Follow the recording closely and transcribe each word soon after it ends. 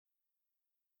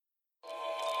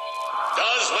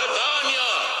Svidanya,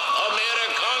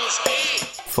 Amerikanski.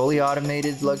 Fully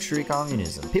automated luxury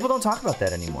communism. People don't talk about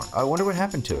that anymore. I wonder what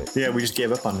happened to it. Yeah, we just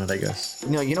gave up on it, I guess.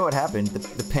 You know what happened?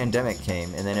 The pandemic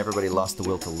came, and then everybody lost the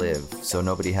will to live, so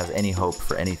nobody has any hope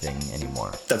for anything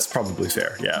anymore. That's probably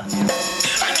fair, yeah. I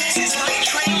guess it's like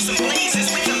trails and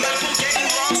blazes with the metal getting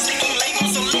lost, sticking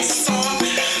labels on lists on.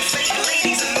 Fake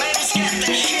ladies and males get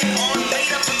their shit on,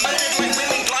 made up and murdered like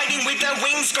women gliding with their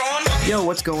wings gone. Yo,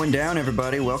 what's going down,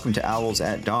 everybody? Welcome to Owls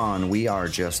at Dawn. We are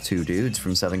just two dudes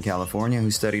from Southern California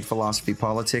who studied philosophy,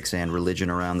 politics, and religion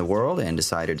around the world and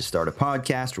decided to start a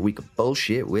podcast where we could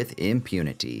bullshit with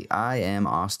impunity. I am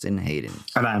Austin Hayden.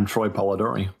 And I'm Troy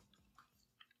Polidori.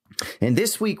 And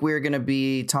this week we're going to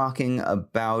be talking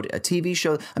about a TV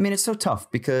show. I mean, it's so tough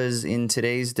because in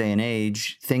today's day and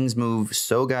age, things move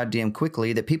so goddamn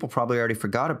quickly that people probably already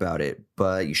forgot about it.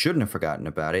 But you shouldn't have forgotten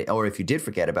about it. Or if you did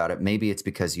forget about it, maybe it's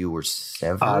because you were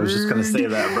severed. I was just going to say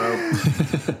that, bro.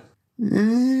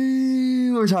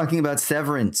 We're talking about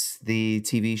Severance, the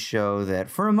TV show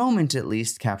that, for a moment at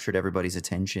least, captured everybody's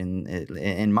attention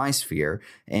in my sphere.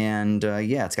 And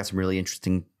yeah, it's got some really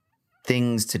interesting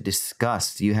things to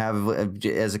discuss. Do you have,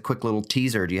 as a quick little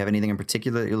teaser, do you have anything in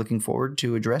particular that you're looking forward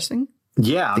to addressing?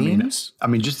 Yeah, I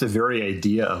mean, just the very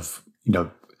idea of, the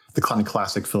kind of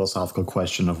classic philosophical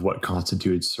question of what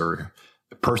constitutes or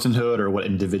personhood or what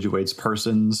individuates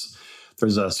persons.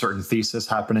 There's a certain thesis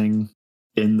happening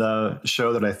in the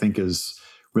show that I think is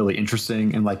really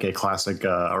interesting and like a classic,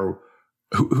 or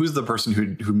who's the person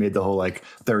who made the whole, like,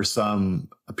 there are some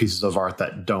pieces of art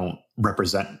that don't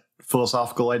represent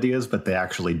philosophical ideas, but they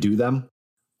actually do them,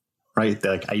 right? They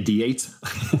like ideate.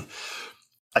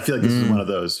 I feel like this is one of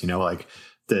those, like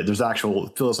there's actual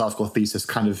philosophical thesis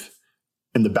kind of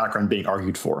in the background being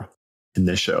argued for in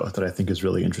this show that I think is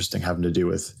really interesting, having to do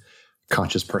with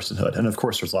conscious personhood. And of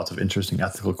course, there's lots of interesting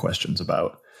ethical questions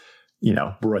about,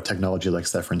 were a technology like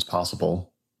Severance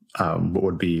possible? What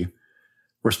would be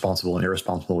responsible and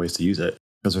irresponsible ways to use it?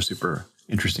 Those are super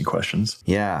interesting questions.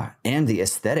 Yeah. And the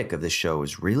aesthetic of this show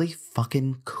is really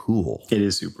fucking cool. It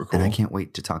is super cool. And I can't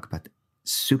wait to talk about that.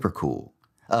 Super cool.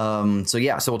 So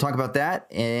we'll talk about that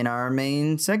in our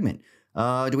main segment.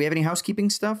 Do we have any housekeeping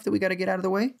stuff that we got to get out of the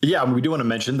way? Yeah, we do want to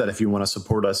mention that if you want to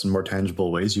support us in more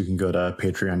tangible ways, you can go to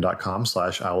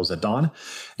patreon.com/owlsatdawn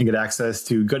and get access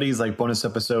to goodies like bonus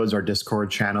episodes, our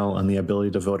Discord channel, and the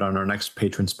ability to vote on our next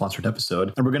patron-sponsored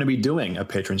episode. And we're going to be doing a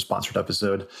patron-sponsored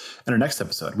episode in our next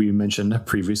episode. We mentioned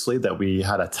previously that we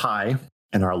had a tie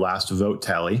in our last vote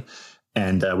tally,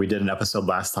 and we did an episode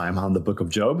last time on the Book of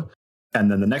Job. And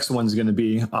then the next one's going to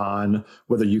be on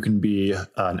whether you can be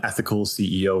an ethical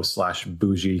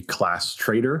CEO/bougie class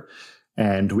trader.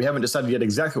 And we haven't decided yet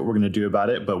exactly what we're going to do about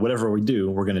it, but whatever we do,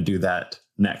 we're going to do that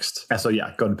next. And so,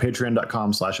 yeah, go to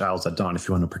patreon.com/owlsatdawn if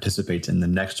you want to participate in the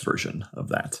next version of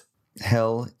that.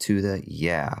 Hell to the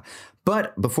yeah.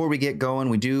 But before we get going,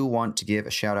 we do want to give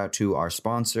a shout out to our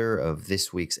sponsor of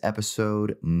this week's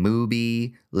episode,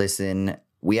 Mubi. Listen,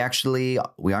 we aren't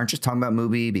just talking about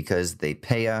Mubi because they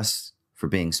pay us for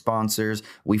being sponsors.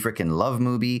 We freaking love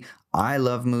Mubi. I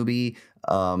love Mubi.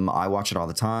 I watch it all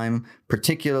the time,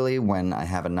 particularly when I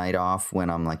have a night off, when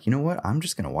I'm like, you know what? I'm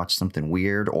just going to watch something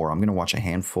weird, or I'm going to watch a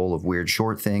handful of weird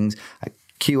short things. I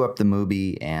queue up the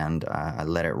Mubi and I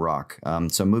let it rock.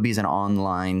 So Mubi is an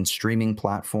online streaming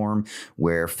platform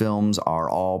where films are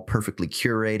all perfectly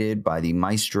curated by the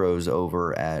maestros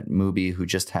over at Mubi, who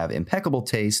just have impeccable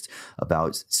taste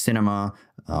about cinema,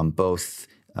 both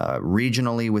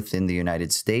regionally within the United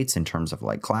States in terms of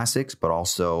like classics, but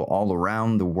also all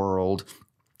around the world.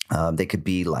 They could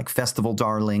be like festival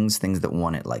darlings, things that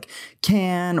won at like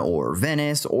Cannes or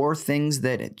Venice, or things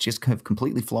that just have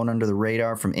completely flown under the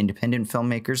radar from independent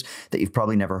filmmakers that you've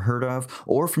probably never heard of,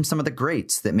 or from some of the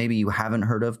greats that maybe you haven't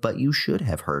heard of, but you should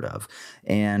have heard of.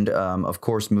 And of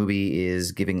course, Mubi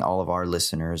is giving all of our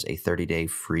listeners a 30-day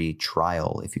free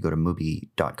trial if you go to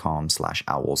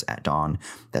mubi.com/owlsatdawn.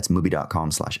 That's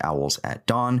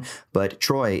mubi.com/owlsatdawn. But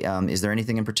Troy, is there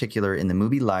anything in particular in the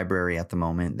Mubi library at the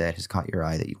moment that has caught your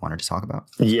eye that you wanted to talk about?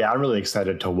 Yeah, I'm really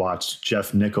excited to watch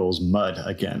Jeff Nichols' Mud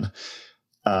again.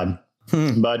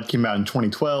 Mud came out in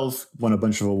 2012, won a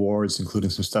bunch of awards,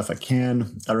 including some stuff at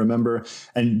Cannes, I remember.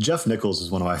 And Jeff Nichols is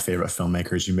one of my favorite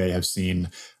filmmakers. You may have seen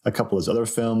a couple of his other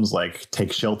films, like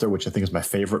Take Shelter, which I think is my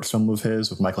favorite film of his,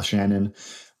 with Michael Shannon.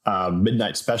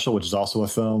 Midnight Special, which is also a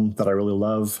film that I really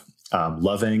love.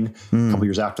 Loving, a couple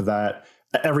years after that.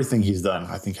 Everything he's done,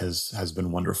 I think, has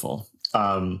been wonderful.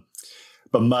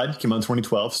 But Mud came out in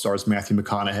 2012, stars Matthew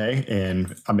McConaughey,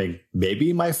 and I mean,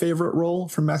 maybe my favorite role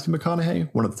from Matthew McConaughey,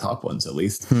 one of the top ones at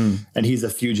least. And he's a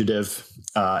fugitive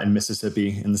in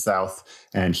Mississippi in the South,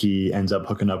 and he ends up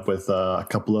hooking up with a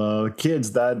couple of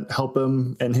kids that help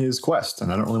him in his quest.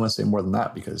 And I don't really want to say more than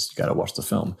that because you got to watch the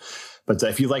film. But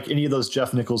if you like any of those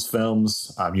Jeff Nichols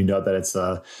films, you know that it's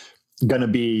going to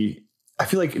be. I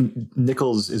feel like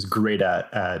Nichols is great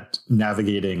at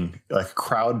navigating like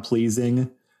crowd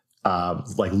pleasing,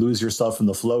 like lose yourself in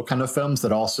the flow kind of films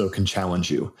that also can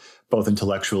challenge you both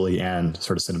intellectually and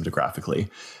sort of cinematographically.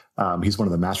 He's one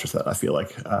of the masters of that, I feel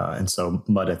like. And so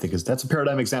Mud, I think, that's a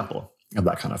paradigm example of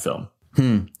that kind of film.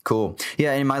 Cool.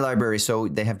 Yeah, in my library, so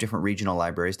they have different regional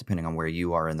libraries depending on where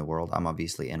you are in the world. I'm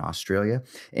obviously in Australia,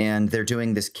 and they're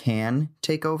doing this Cannes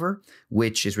takeover,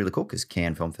 which is really cool because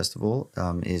Cannes Film Festival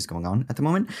is going on at the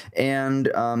moment,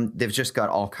 and they've just got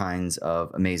all kinds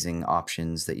of amazing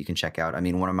options that you can check out. I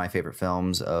mean, one of my favorite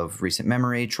films of recent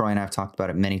memory, Troy and I have talked about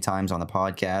it many times on the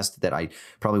podcast, that I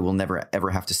probably will never ever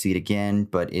have to see it again,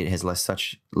 but it has left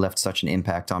such an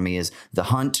impact on me, is The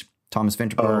Hunt. Thomas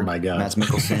Vinterberg, oh my God. Mads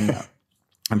Mikkelsen.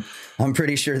 I'm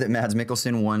pretty sure that Mads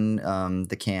Mikkelsen won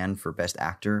the Cannes for Best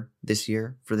Actor this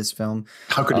year for this film.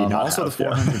 How could he not also have?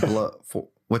 The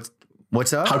 400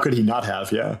 what's up? How could he not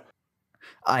have? Yeah.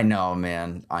 I know,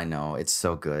 man. I know. It's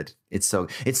so good. It's so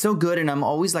good. And I'm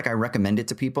always like, I recommend it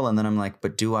to people. And then I'm like,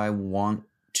 but do I want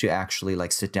to actually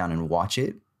like sit down and watch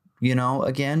it? You know,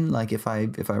 again, like if I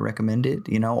recommend it,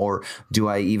 you know, or do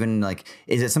I even like,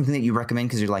 is it something that you recommend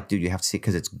because you're like, dude, you have to see it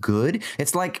because it's good?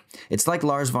 It's like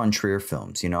Lars von Trier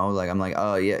films, you know, like I'm like,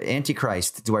 oh yeah,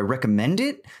 Antichrist. Do I recommend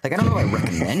it? Like, I don't know if I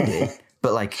recommend it,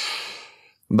 but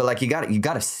like you got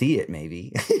to see it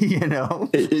maybe, you know?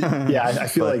 Yeah, I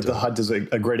feel like The Hunt is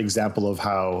a great example of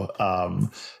how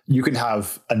you can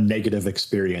have a negative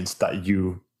experience that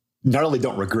you not only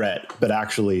don't regret, but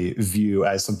actually view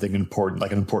as something important,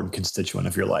 like an important constituent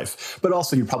of your life. But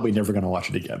also, you're probably never going to watch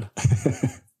it again.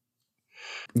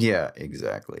 Yeah,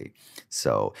 exactly.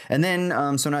 So, and then,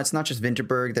 so now it's not just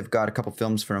Vinterberg. They've got a couple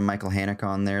films from Michael Haneke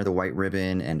on there, The White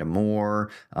Ribbon and Amour.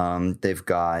 They've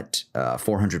got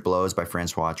 400 Blows by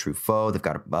Francois Truffaut. They've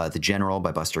got The General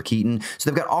by Buster Keaton. So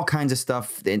they've got all kinds of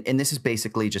stuff. And this is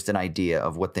basically just an idea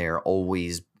of what they're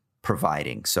always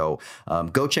providing. So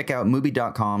go check out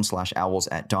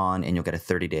Mubi.com/owlsatdawn and you'll get a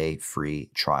 30-day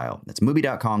free trial. That's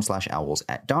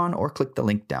Mubi.com/owlsatdawn, or click the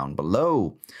link down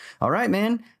below. All right,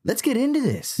 man, let's get into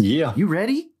this. Yeah. You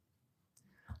ready?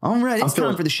 All right, it's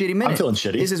time for the shitty minute. I'm feeling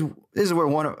shitty. This is where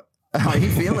one of... Are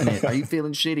you feeling it? Are you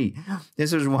feeling shitty?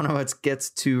 This is one of us gets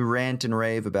to rant and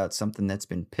rave about something that's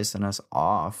been pissing us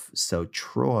off. So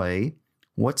Troy,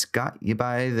 what's got you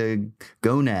by the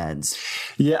gonads?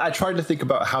 Yeah, I tried to think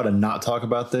about how to not talk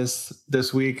about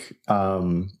this week,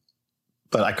 but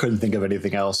I couldn't think of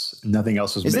anything else. Nothing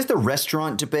else was. Is this the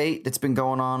restaurant debate that's been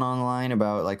going on online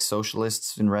about like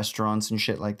socialists in restaurants and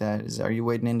shit like that? Are you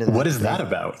wading into that? What is that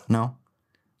about? No.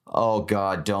 Oh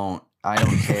God, don't. I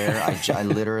don't care. I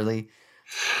literally,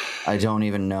 I don't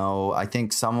even know. I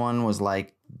think someone was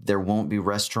like, there won't be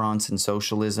restaurants in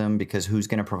socialism because who's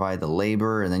going to provide the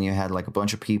labor? And then you had like a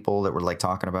bunch of people that were like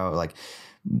talking about like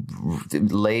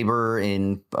labor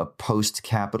in a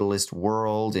post-capitalist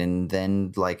world. And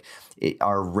then like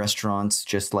are restaurants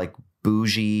just like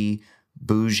bougie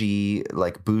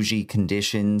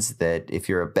conditions that if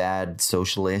you're a bad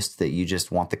socialist that you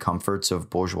just want the comforts of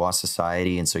bourgeois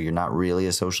society, and so you're not really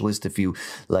a socialist if you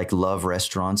like love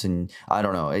restaurants. And I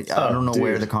don't know. I don't know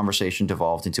where the conversation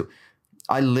devolved into.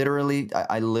 I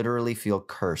literally feel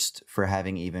cursed for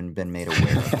having even been made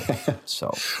aware of it.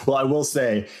 So, well, I will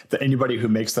say that anybody who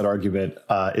makes that argument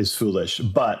is foolish,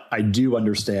 but I do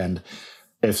understand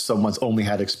if someone's only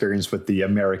had experience with the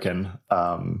American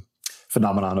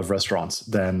phenomenon of restaurants,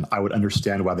 then I would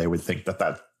understand why they would think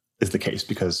that is the case,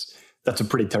 because that's a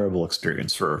pretty terrible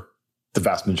experience for the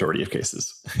vast majority of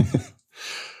cases.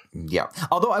 Yeah.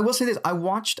 Although I will say this, I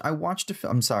watched a film.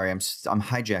 I'm sorry, I'm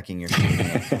hijacking your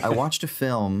show. I watched a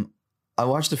film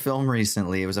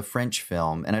recently. It was a French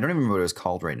film, and I don't even remember what it was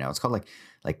called right now. It's called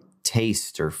like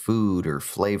taste or food or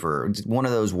flavor, one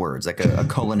of those words, like a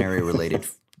culinary related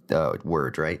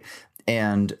word, right?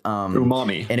 And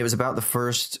umami. And it was about the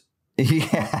first.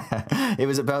 Yeah, it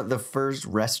was about the first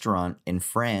restaurant in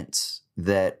France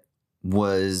that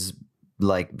was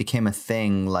like became a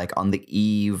thing like on the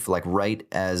eve, like right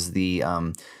as the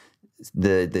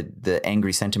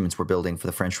angry sentiments were building for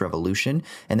the French Revolution,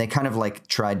 and they kind of like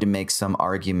tried to make some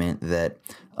argument that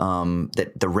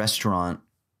that the restaurant,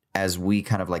 as we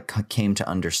kind of like came to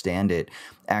understand it,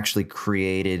 actually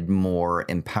created more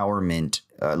empowerment,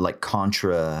 like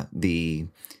contra the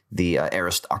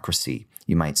aristocracy,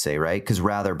 you might say, right? Because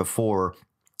rather before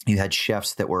you had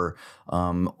chefs that were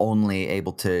only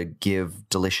able to give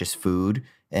delicious food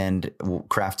and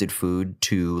crafted food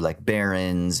to like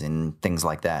barons and things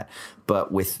like that.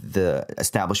 But with the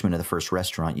establishment of the first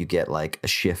restaurant, you get like a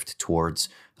shift towards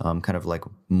kind of like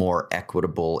more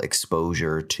equitable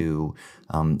exposure to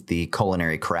the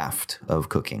culinary craft of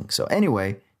cooking. So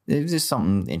anyway, it's just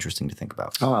something interesting to think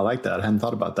about. Oh, I like that. I hadn't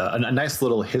thought about that. A nice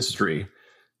little history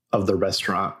of the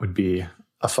restaurant would be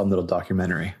a fun little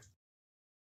documentary.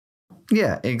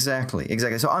 Yeah, exactly.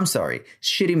 So I'm sorry.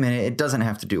 Shitty Minute, it doesn't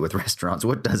have to do with restaurants.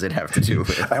 What does it have to do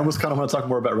with? I almost kind of want to talk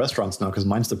more about restaurants now because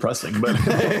mine's depressing. But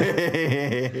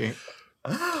I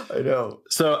know.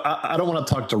 So I don't want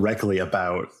to talk directly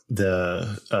about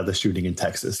the shooting in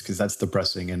Texas because that's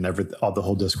depressing and all the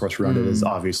whole discourse around it is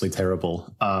obviously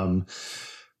terrible.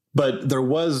 But there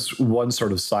was one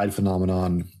sort of side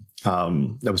phenomenon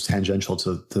that was tangential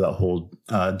to that whole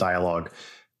dialogue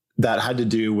that had to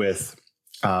do with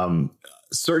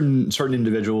certain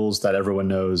individuals that everyone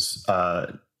knows,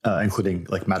 including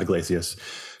like Matt Iglesias,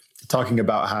 talking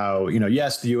about how,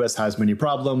 yes, the U.S. has many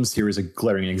problems. Here is a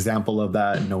glaring example of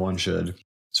that. No one should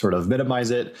sort of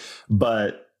minimize it.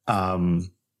 But the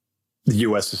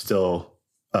U.S. is still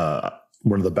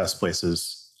one of the best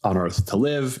places on earth to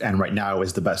live. And right now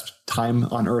is the best time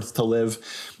on earth to live.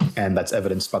 And that's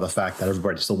evidenced by the fact that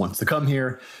everybody still wants to come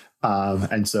here.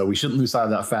 And so we shouldn't lose sight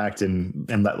of that fact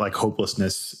and let like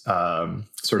hopelessness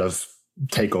sort of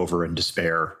take over and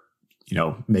despair,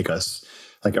 make us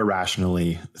like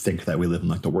irrationally think that we live in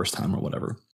like the worst time or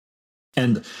whatever.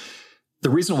 And the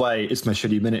reason why it's my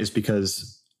shitty minute is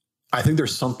because I think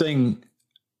there's something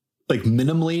like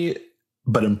minimally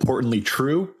but importantly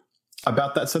true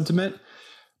about that sentiment,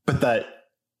 but that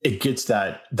it gets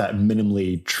that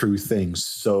minimally true thing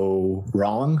so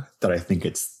wrong that I think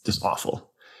it's just awful.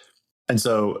 And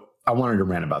so I wanted to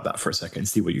rant about that for a second,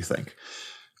 see what you think.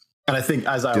 And I think,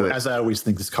 as I always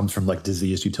think, this comes from like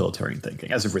diseased utilitarian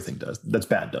thinking, as everything does. That's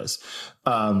bad does.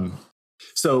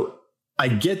 So I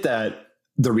get that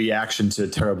the reaction to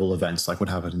terrible events like what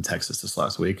happened in Texas this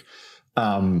last week,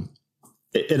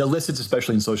 it elicits,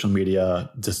 especially in social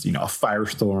media, just a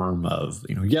firestorm of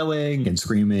yelling and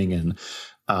screaming and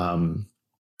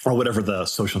or whatever the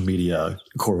social media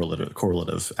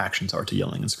correlative actions are to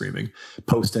yelling and screaming,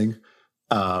 posting.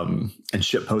 And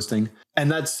shit posting.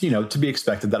 And that's, to be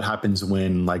expected. That happens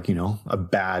when a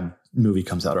bad movie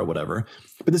comes out or whatever.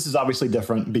 But this is obviously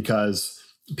different because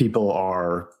people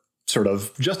are sort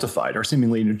of justified or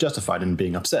seemingly justified in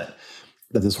being upset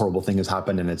that this horrible thing has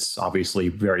happened. And it's obviously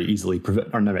very easily,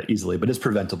 or not easily, but it's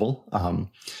preventable.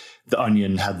 The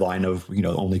Onion headline of,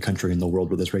 only country in the world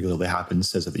where this regularly happens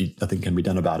says that nothing can be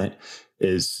done about it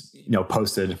is,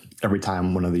 posted every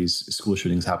time one of these school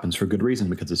shootings happens for good reason,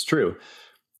 because it's true.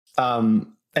 And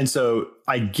so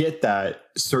I get that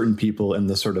certain people in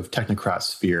the sort of technocrat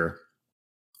sphere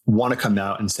want to come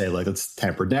out and say, like, let's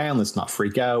tamper down, let's not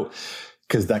freak out,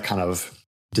 because that kind of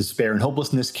despair and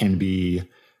hopelessness can be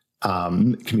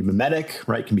mimetic,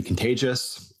 right? Can be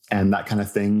contagious. And that kind of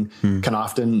thing can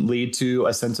often lead to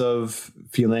a sense of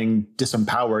feeling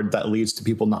disempowered that leads to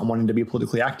people not wanting to be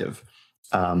politically active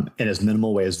in as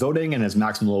minimal way as voting and as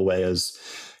maximal way as,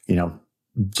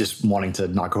 just wanting to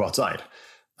not go outside.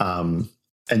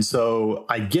 And so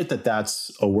I get that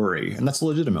that's a worry, and that's a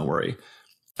legitimate worry.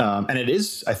 And it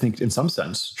is, I think, in some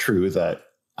sense true that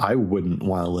I wouldn't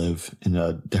want to live in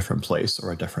a different place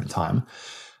or a different time.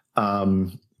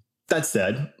 That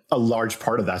said, a large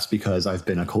part of that's because I've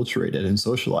been acculturated and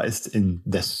socialized in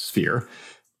this sphere.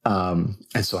 And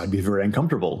so I'd be very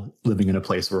uncomfortable living in a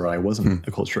place where I wasn't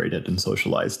acculturated and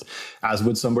socialized, as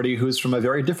would somebody who's from a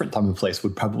very different time and place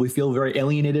would probably feel very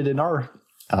alienated in our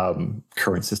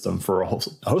current system for a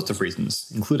host of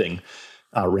reasons, including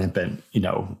rampant,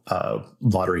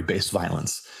 lottery-based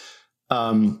violence.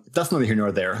 That's neither here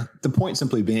nor there. The point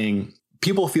simply being,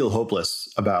 people feel hopeless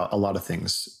about a lot of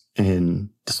things in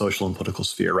the social and political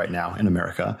sphere right now in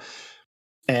America.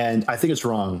 And I think it's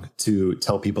wrong to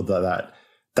tell people that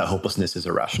hopelessness is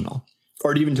irrational,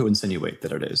 or even to insinuate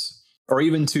that it is, or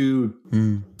even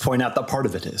to point out that part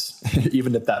of it is,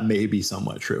 even if that may be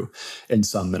somewhat true in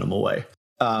some minimal way.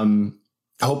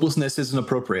 Hopelessness is an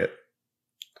appropriate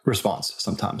response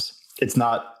sometimes. It's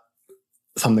not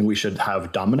something we should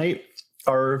have dominate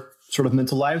our sort of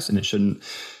mental lives, and it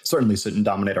certainly shouldn't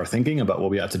dominate our thinking about what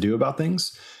we ought to do about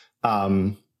things.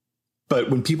 But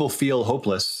when people feel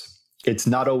hopeless, it's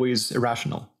not always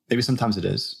irrational. Maybe sometimes it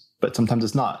is, but sometimes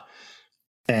it's not.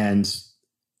 And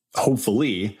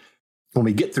hopefully, when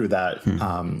we get through that,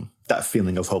 that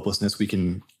feeling of hopelessness, we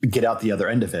can get out the other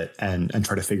end of it and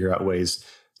try to figure out ways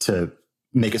to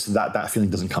make it so that feeling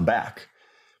doesn't come back.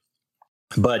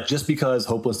 But just because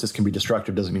hopelessness can be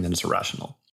destructive doesn't mean that it's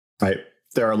irrational, right?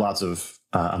 There are lots of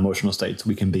emotional states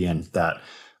we can be in that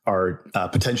are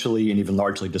potentially and even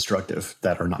largely destructive,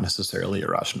 that are not necessarily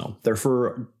irrational. They're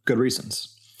for good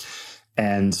reasons.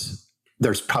 And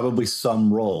there's probably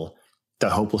some role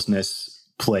that hopelessness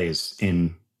plays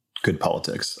in good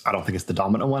politics. I don't think it's the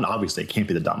dominant one. Obviously, it can't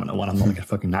be the dominant one. I'm not like a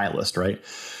fucking nihilist, right?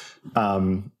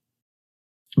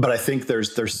 But I think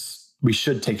we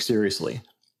should take seriously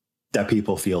that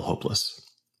people feel hopeless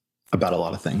about a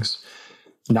lot of things.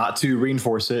 Not to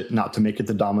reinforce it, not to make it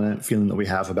the dominant feeling that we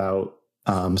have about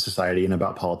society and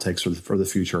about politics or for the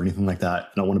future or anything like that. I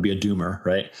don't want to be a doomer,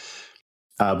 right?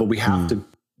 But we have to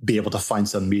be able to find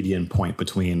some median point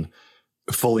between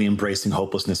fully embracing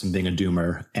hopelessness and being a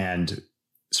doomer and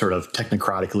sort of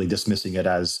technocratically dismissing it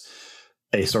as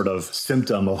a sort of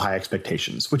symptom of high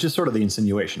expectations, which is sort of the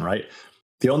insinuation, right?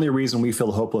 The only reason we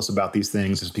feel hopeless about these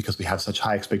things is because we have such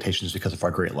high expectations because of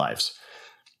our great lives,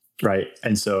 right?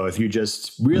 And so if you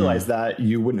just realize that,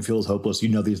 you wouldn't feel as hopeless. You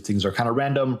know these things are kind of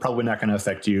random, probably not going to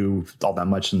affect you all that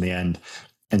much in the end.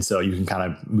 And so you can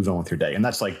kind of move on with your day. And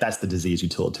that's the disease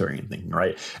utilitarian thinking,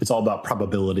 right? It's all about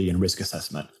probability and risk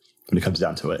assessment when it comes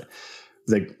down to it.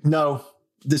 Like, no,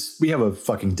 we have a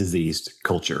fucking diseased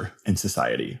culture in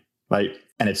society, right?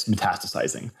 And it's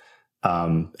metastasizing.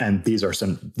 And these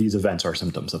events are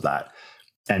symptoms of that.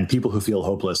 And people who feel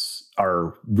hopeless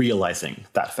are realizing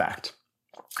that fact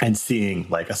and seeing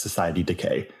like a society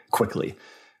decay quickly.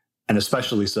 And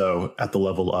especially so at the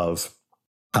level of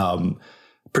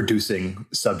producing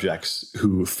subjects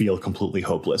who feel completely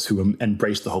hopeless, who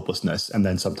embrace the hopelessness and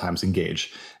then sometimes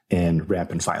engage in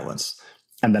rampant violence.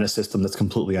 And then a system that's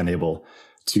completely unable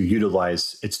to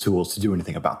utilize its tools to do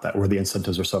anything about that, where the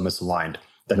incentives are so misaligned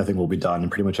that nothing will be done, and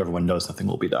pretty much everyone knows nothing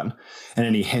will be done. And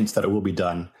any hints that it will be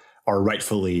done are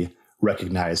rightfully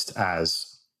recognized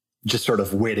as just sort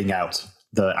of waiting out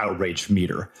the outrage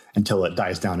meter until it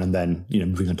dies down and then,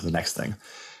 moving on to the next thing.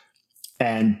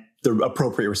 And the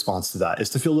appropriate response to that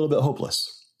is to feel a little bit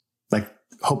hopeless. Like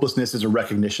hopelessness is a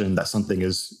recognition that something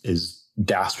is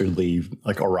dastardly,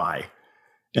 like awry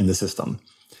in the system.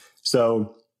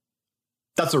 So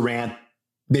that's a rant.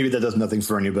 Maybe that does nothing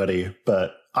for anybody,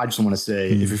 but I just want to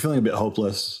say, if you're feeling a bit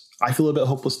hopeless, I feel a bit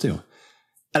hopeless too.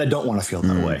 And I don't want to feel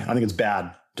that way. I think it's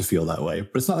bad to feel that way,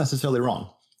 but it's not necessarily wrong,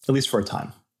 at least for a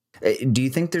time. Do you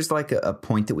think there's like a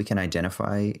point that we can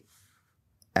identify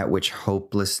at which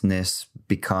hopelessness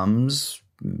becomes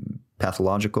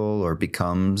pathological or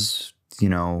becomes,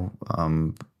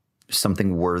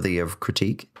 something worthy of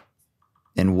critique?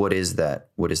 And what is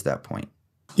that? What is that point?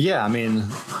 Yeah, I mean,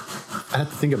 I have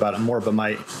to think about it more, but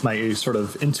my sort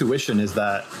of intuition is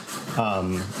that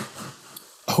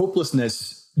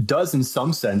hopelessness isn't in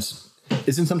some sense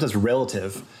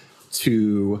relative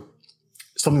to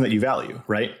something that you value,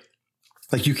 right?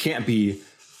 Like you can't be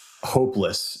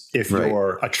hopeless if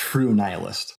you're a true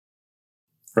nihilist,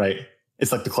 right?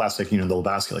 It's like the classic, the little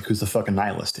basket, like who's the fucking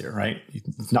nihilist here, right?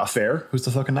 It's not fair. Who's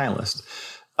the fucking nihilist?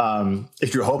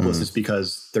 If you're hopeless, it's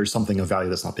because there's something of value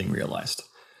that's not being realized,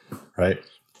 right?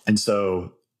 And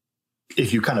so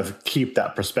if you kind of keep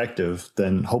that perspective,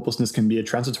 then hopelessness can be a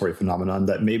transitory phenomenon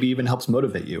that maybe even helps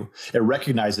motivate you. It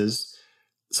recognizes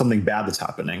something bad that's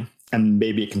happening, and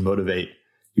maybe it can motivate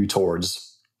you towards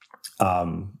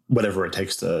whatever it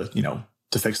takes to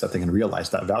fix that thing and realize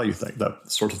that value thing,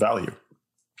 that sort of value.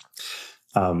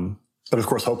 But of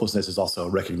course, hopelessness is also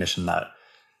a recognition that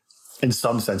in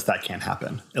some sense that can't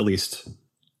happen, at least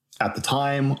at the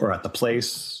time or at the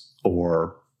place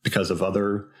or because of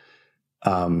other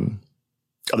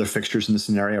fixtures in the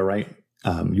scenario, right?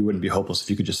 You wouldn't be hopeless if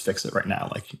you could just fix it right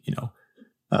now. Like,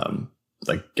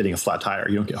 like getting a flat tire,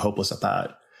 you don't get hopeless at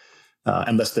that.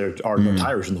 Unless there are no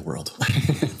tires in the world,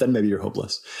 then maybe you're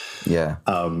hopeless. Yeah.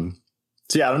 So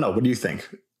yeah, I don't know. What do you think?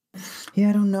 Yeah,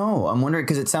 I don't know. I'm wondering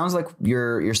because it sounds like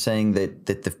you're saying that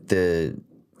the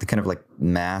kind of like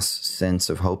mass sense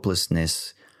of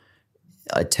hopelessness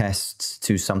attests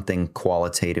to something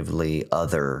qualitatively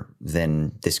other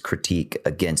than this critique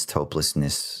against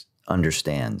hopelessness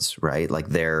understands, right? Like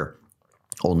they're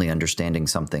only understanding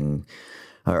something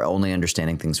or only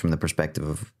understanding things from the perspective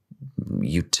of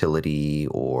utility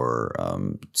or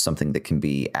something that can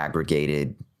be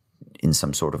aggregated in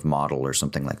some sort of model or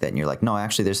something like that. And you're like, no,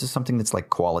 actually, there's just something that's like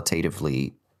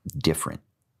qualitatively different,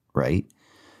 right?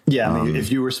 Yeah, I mean,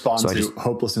 if you respond to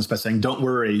hopelessness by saying, don't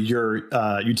worry, your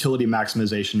utility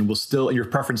maximization will still, your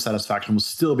preference satisfaction will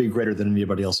still be greater than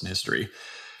anybody else in history.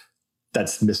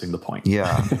 That's missing the point.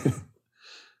 Yeah.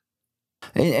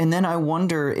 And then I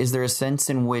wonder, is there a sense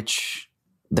in which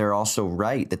they're also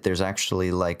right that there's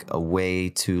actually like a way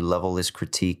to level this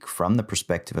critique from the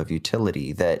perspective of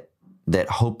utility, that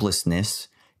hopelessness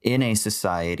in a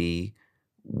society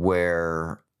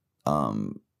where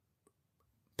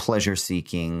pleasure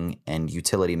seeking and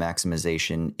utility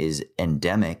maximization is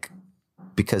endemic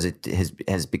because it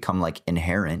has become like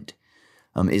inherent?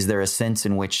 Is there a sense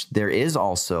in which there is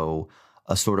also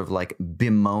a sort of like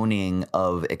bemoaning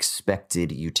of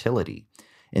expected utility?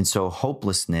 And so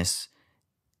hopelessness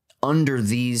under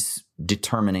these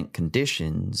determinant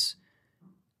conditions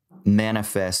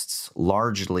manifests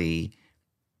largely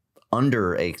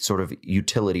under a sort of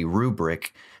utility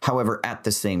rubric. However, at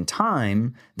the same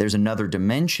time, there's another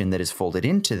dimension that is folded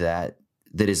into that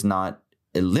is not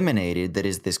eliminated, that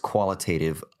is this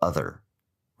qualitative other,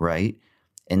 right?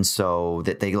 And so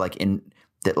that they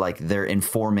they're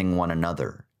informing one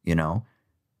another, you know?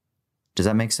 Does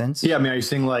that make sense? Yeah, I mean, are you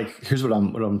saying like, here's what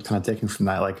I'm kind of taking from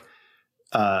that, like,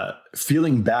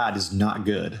 feeling bad is not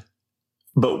good,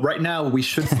 but right now we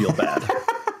should feel bad.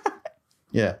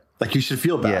 Yeah. Like you should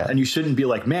feel bad, and you shouldn't be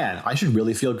like, man, I should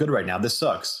really feel good right now. This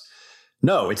sucks.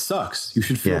 No, it sucks. You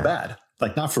should feel bad.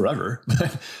 Like not forever,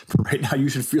 but right now you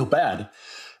should feel bad.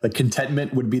 Like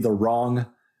contentment would be the wrong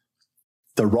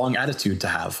attitude to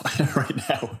have right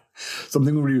now.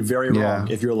 Something would be very wrong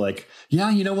if you're like,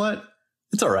 yeah, you know what?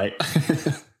 It's all right.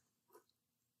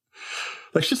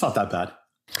 Like, it's just not that bad.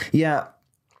 Yeah.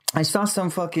 I saw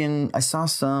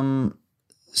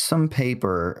some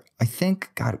paper. I think,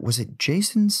 God, was it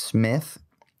Jason Smith?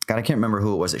 God, I can't remember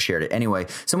who it was that shared it. Anyway,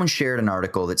 someone shared an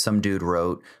article that some dude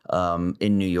wrote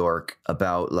in New York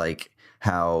about like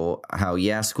how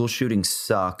school shootings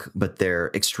suck, but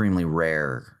they're extremely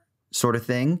rare, sort of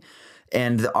thing.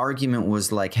 And the argument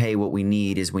was like, hey, what we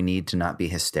need to not be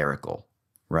hysterical,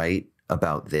 right,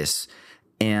 about this.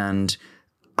 And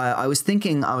I was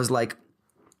thinking, I was like,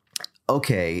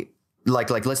 okay, like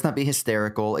let's not be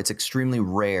hysterical. It's extremely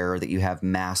rare that you have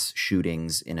mass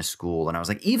shootings in a school. And I was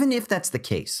like, even if that's the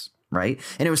case, right?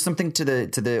 And it was something to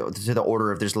the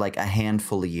order of there's like a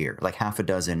handful a year, like half a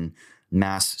dozen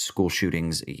mass school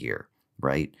shootings a year,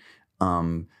 right?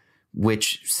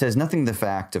 Which says nothing to the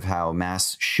fact of how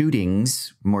mass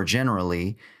shootings more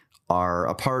generally are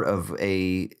a part of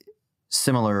a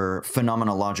similar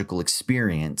phenomenological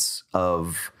experience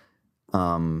of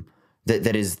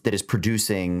that is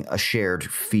producing a shared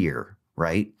fear,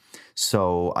 right?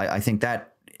 So I think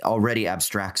that already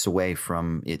abstracts away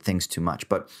from things too much.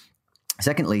 But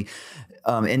secondly,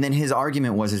 and then his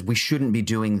argument was we shouldn't be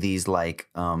doing these like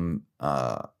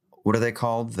what are they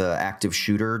called? The active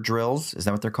shooter drills. Is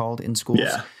that what they're called in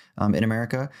schools in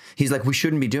America? He's like, we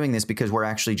shouldn't be doing this because we're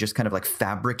actually just kind of like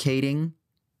fabricating.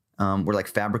 We're like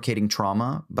fabricating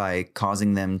trauma by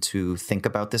causing them to think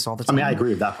about this all the time. I mean, I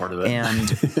agree with that part of it.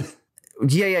 And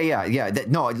yeah.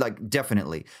 No, like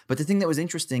definitely. But the thing that was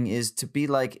interesting is to be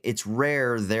like, it's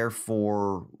rare.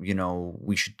 Therefore, you know,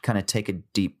 we should kind of take a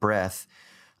deep breath.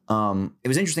 It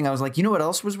was interesting. I was like, you know what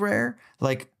else was rare?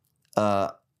 Like,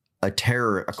 a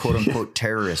quote unquote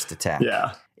terrorist attack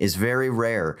is very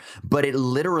rare, but it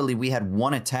literally, we had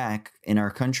one attack in our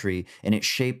country and it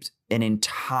shaped an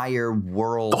entire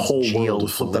world, the whole world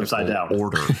was flipped upside down.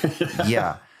 Order.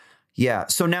 Yeah.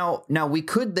 So now we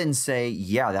could then say,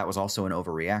 that was also an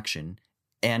overreaction,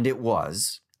 and it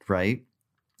was, right?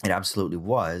 It absolutely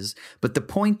was. But the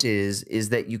point is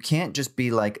that you can't just be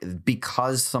like,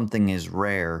 because something is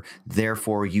rare,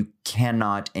 therefore you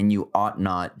cannot and you ought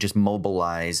not just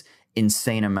mobilize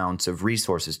insane amounts of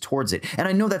resources towards it. And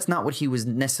I know that's not what he was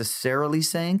necessarily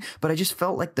saying, but I just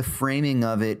felt like the framing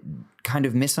of it kind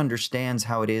of misunderstands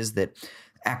how it is that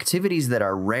activities that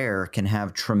are rare can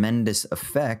have tremendous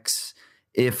effects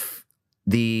if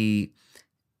the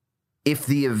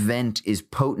event is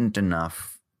potent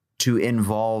enough to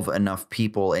involve enough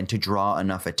people and to draw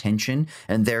enough attention,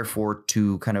 and therefore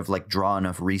to kind of like draw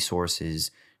enough resources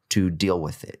to deal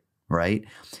with it, right?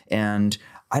 And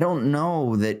I don't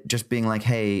know that just being like,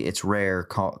 hey, it's rare,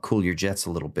 cool your jets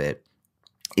a little bit,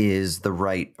 is the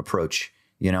right approach.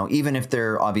 You know, even if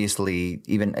they're obviously,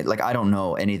 even like, I don't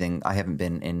know anything. I haven't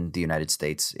been in the United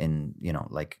States in, you know,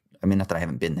 like, I mean, not that I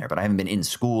haven't been there, but I haven't been in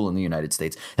school in the United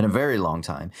States in a very long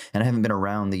time. And I haven't been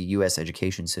around the U.S.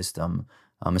 education system,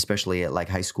 especially at like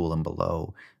high school and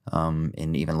below,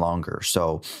 and even longer.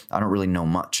 So I don't really know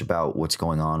much about what's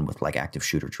going on with like active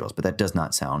shooter drills, but that does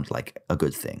not sound like a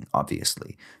good thing,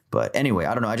 obviously. But anyway,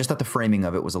 I don't know. I just thought the framing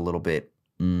of it was a little bit,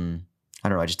 I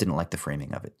don't know. I just didn't like the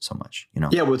framing of it so much, you know?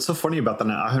 Yeah. What's so funny about that,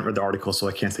 I haven't read the article, so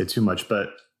I can't say too much, but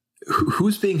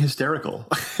who's being hysterical?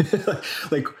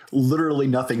 Like literally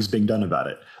nothing's being done about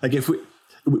it. Like if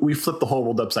we flip the whole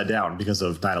world upside down because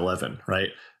of 9/11, right?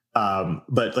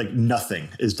 But like nothing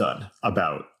is done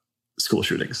about school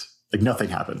shootings. Like nothing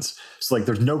happens. So like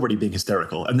there's nobody being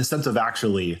hysterical. And the sense of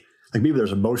actually Like maybe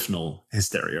there's emotional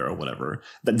hysteria or whatever.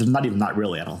 That there's not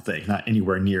really, I don't think, not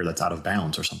anywhere near that's out of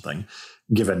bounds or something,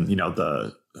 given,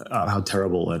 the how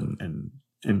terrible and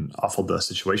awful the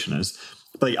situation is.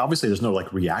 But like, obviously there's no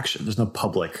like reaction. There's no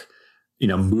public,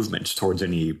 movement towards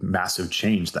any massive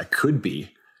change that could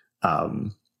be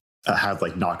have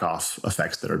like knockoff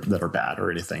effects that are bad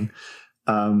or anything.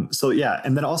 So yeah,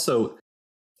 and then also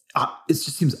it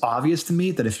just seems obvious to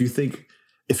me that if you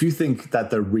think that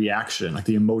the reaction, like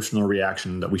the emotional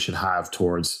reaction that we should have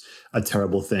towards a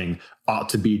terrible thing, ought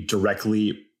to be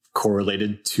directly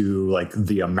correlated to like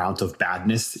the amount of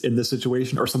badness in the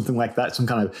situation or something like that, some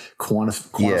kind of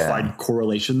quantified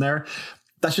correlation there,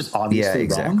 that's just obviously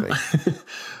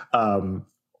wrong.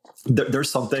 There's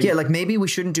something. Yeah, like maybe we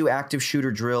shouldn't do active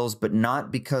shooter drills, but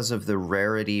not because of the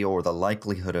rarity or the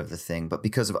likelihood of the thing, but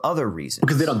because of other reasons.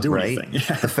 Because they don't do anything.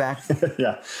 The fact, they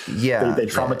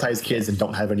traumatize kids and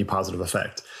don't have any positive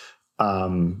effect.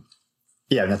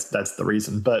 That's the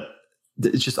reason. But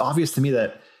it's just obvious to me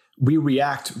that we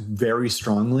react very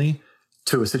strongly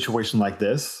to a situation like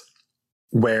this,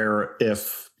 where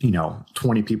if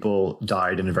 20 people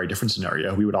died in a very different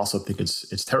scenario, we would also think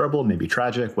it's terrible, maybe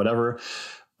tragic, whatever.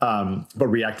 But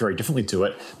react very differently to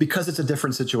it because it's a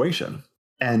different situation.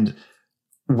 And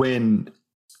when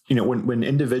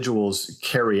individuals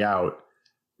carry out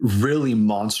really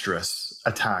monstrous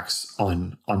attacks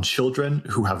on children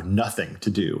who have nothing to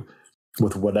do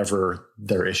with whatever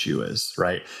their issue is,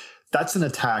 right? That's an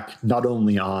attack not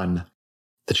only on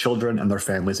the children and their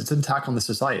families, it's an attack on the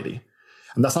society.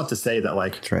 And that's not to say that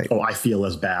like, I feel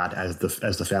as bad as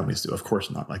the families do. Of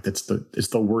course not. Like it's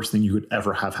the worst thing you could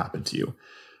ever have happen to you,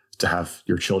 to have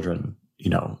your children,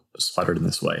 slaughtered in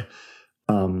this way.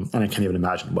 And I can't even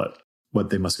imagine what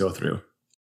they must go through.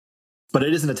 But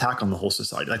it is an attack on the whole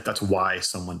society. Like that's why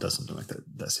someone does something like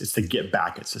this. It's to get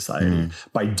back at society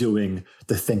by doing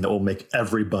the thing that will make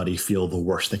everybody feel the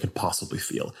worst they could possibly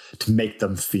feel, to make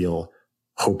them feel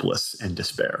hopeless and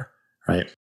despair,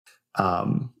 right?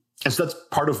 And so that's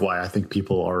part of why I think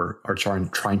people are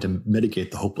trying to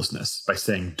mitigate the hopelessness by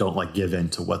saying don't like give in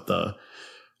to what the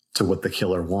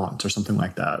killer wants or something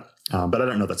like that. But I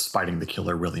don't know that spiting the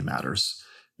killer really matters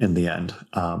in the end.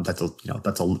 That's a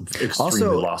extremely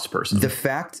also, lost person. The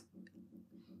fact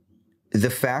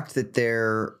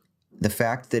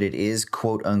that it is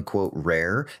quote unquote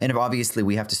rare, and obviously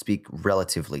we have to speak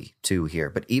relatively to here,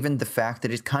 but even the fact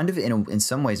that it kind of in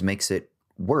some ways makes it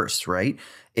worse, right?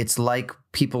 It's like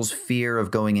people's fear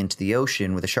of going into the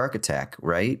ocean with a shark attack,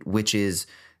 right? Which is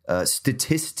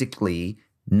statistically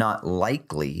not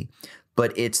likely,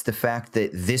 but it's the fact that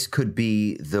this could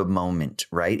be the moment,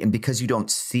 right? And because you don't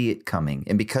see it coming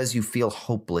and because you feel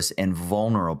hopeless and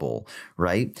vulnerable,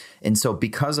 right? And so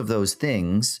because of those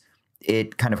things,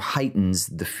 it kind of heightens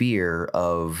the fear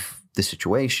of the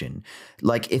situation.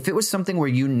 Like if it was something where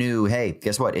you knew, hey,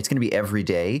 guess what? It's going to be every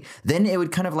day, then it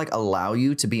would kind of like allow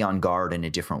you to be on guard in a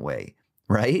different way.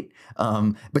 Right.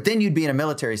 But then you'd be in a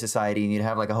military society and you'd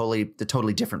have like a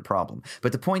totally different problem.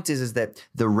 But the point is that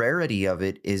the rarity of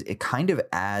it is it kind of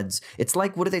adds, it's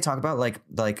like, what do they talk about? Like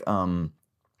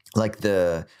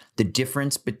the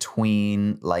difference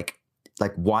between like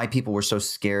why people were so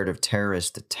scared of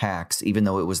terrorist attacks, even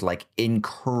though it was like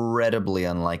incredibly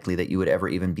unlikely that you would ever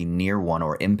even be near one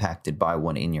or impacted by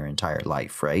one in your entire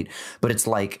life. Right. But it's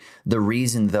like the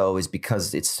reason, though, is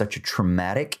because it's such a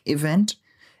traumatic event.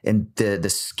 And the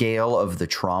scale of the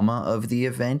trauma of the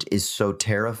event is so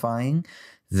terrifying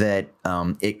that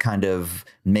it kind of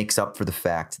makes up for the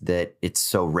fact that it's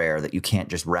so rare that you can't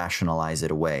just rationalize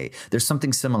it away. There's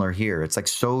something similar here. It's like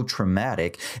so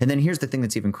traumatic. And then here's the thing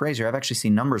that's even crazier. I've actually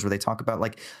seen numbers where they talk about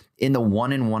like in the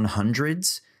 1 in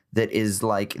 100s, that is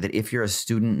like that if you're a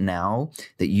student now,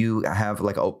 that you have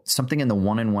like something in the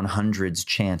 1 in 100s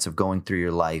chance of going through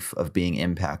your life of being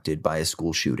impacted by a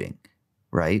school shooting,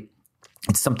 right?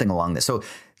 It's something along this. So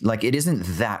like it isn't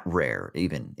that rare,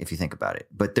 even if you think about it.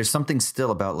 But there's something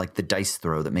still about like the dice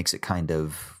throw that makes it kind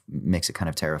of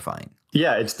terrifying.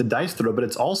 Yeah, it's the dice throw, but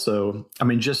it's also, I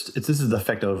mean, this is the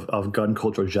effect of gun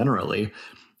culture generally.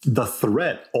 The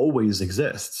threat always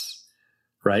exists,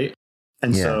 right?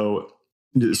 And so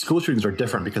the school shootings are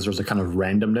different because there's a kind of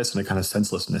randomness and a kind of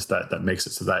senselessness that makes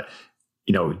it so that,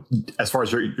 as far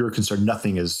as you're concerned,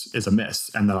 nothing is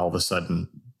amiss. And then all of a sudden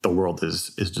the world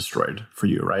is destroyed for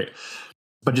you, right?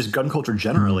 But just gun culture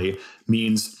generally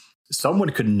means someone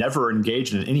could never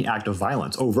engage in any act of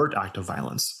violence, overt act of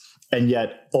violence, and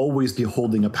yet always be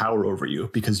holding a power over you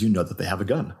because you know that they have a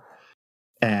gun.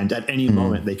 And at any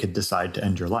moment they could decide to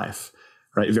end your life,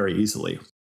 right? Very easily,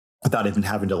 without even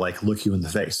having to like look you in the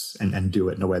face and do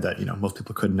it in a way that, most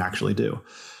people couldn't actually do.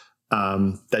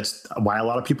 That's why a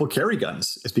lot of people carry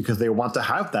guns. It's because they want to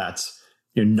have that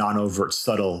non-overt,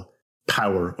 subtle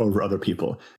power over other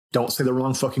people. Don't say the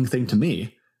wrong fucking thing to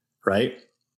me, right?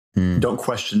 Don't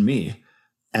question me.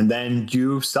 And then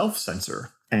you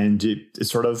self-censor, and it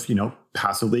sort of,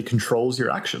 passively controls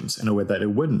your actions in a way that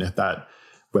it wouldn't if that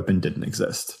weapon didn't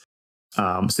exist.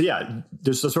 So yeah,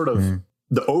 there's a sort of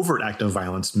the overt act of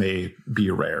violence may be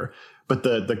rare, but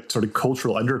the sort of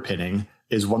cultural underpinning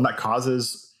is one that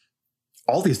causes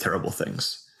all these terrible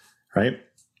things, right?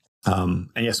 And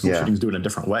yes, school shootings do it in a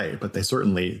different way, but they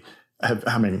certainly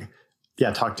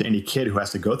talk to any kid who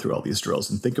has to go through all these drills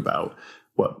and think about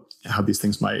how these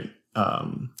things might,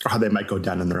 or how they might go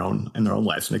down in their own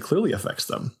lives, and it clearly affects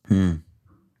them.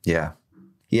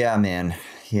 Yeah, man.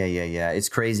 Yeah. It's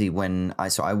crazy when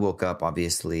I woke up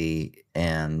obviously,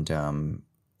 and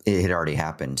it had already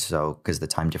happened. So because the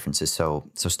time difference is so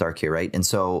stark here, right? And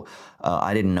so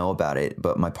I didn't know about it,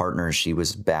 but my partner, she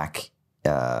was back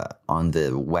on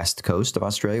the west coast of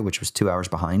Australia, which was 2 hours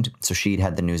behind. So she'd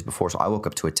had the news before. So I woke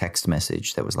up to a text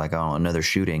message that was like, oh, another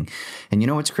shooting. And you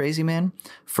know what's crazy, man?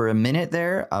 For a minute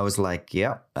there, I was like,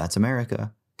 yeah, that's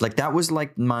America. Like that was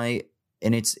like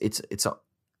and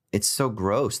it's so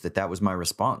gross that was my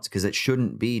response, because it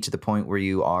shouldn't be to the point where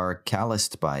you are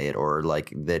calloused by it or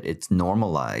like that it's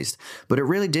normalized. But it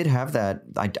really did have that.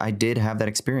 I did have that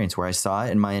experience where I saw it,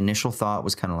 and my initial thought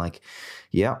was kind of like,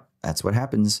 yeah, that's what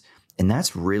happens. And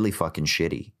that's really fucking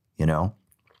shitty,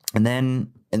 And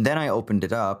then I opened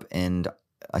it up and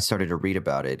I started to read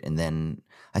about it. And then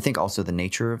I think also the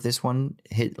nature of this one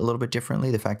hit a little bit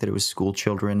differently. The fact that it was school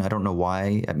children. I don't know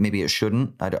why. Maybe it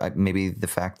shouldn't. Maybe the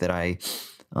fact that I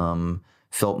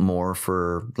felt more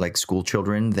for like school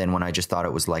children than when I just thought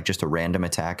it was like just a random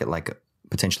attack at like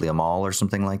potentially a mall or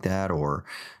something like that. Or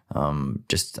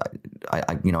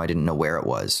I didn't know where it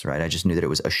was, right? I just knew that it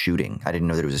was a shooting. I didn't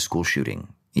know that it was a school shooting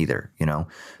either,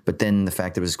 but then the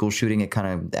fact that it was a school shooting, it kind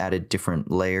of added different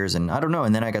layers, and I don't know.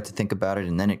 And then I got to think about it,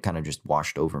 and then it kind of just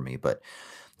washed over me. But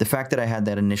the fact that I had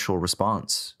that initial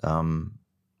response,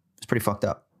 is pretty fucked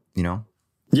up,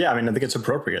 Yeah, I mean, I think it's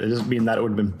appropriate. It doesn't mean that it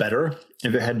would have been better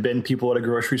if it had been people at a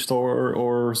grocery store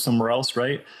or somewhere else,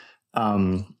 right?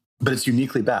 But it's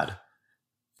uniquely bad.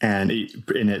 And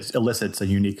it elicits a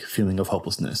unique feeling of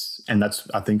hopelessness. And that's,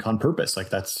 I think, on purpose.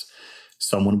 Like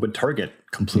someone would target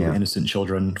completely innocent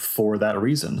children for that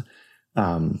reason,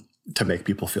 to make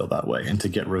people feel that way and to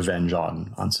get revenge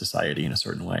on society in a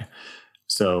certain way.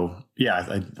 So,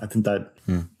 yeah, I think that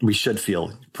we should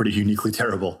feel pretty uniquely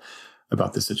terrible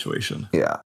about this situation.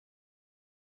 Yeah.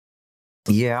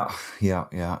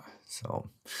 So,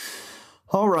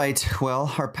 all right.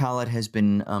 Well, our palate has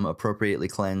been appropriately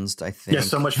cleansed, I think. Yeah,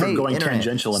 so much for going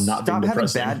tangential and not being depressing.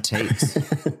 Stop having bad takes.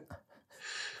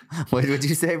 What did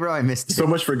you say, bro? I missed it. So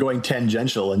much for going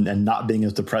tangential and not being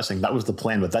as depressing. That was the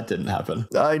plan, but that didn't happen.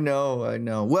 I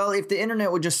know. Well, if the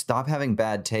internet would just stop having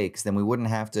bad takes, then we wouldn't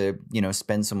have to,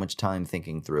 spend so much time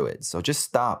thinking through it. So just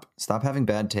stop having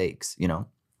bad takes,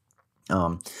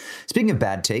 Speaking of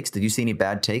bad takes, did you see any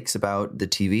bad takes about the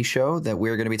TV show that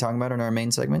we're going to be talking about in our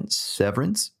main segment,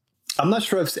 Severance? I'm not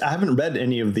sure I haven't read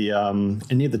any of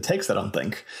the takes. I don't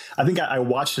think. I think I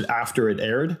watched it after it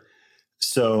aired,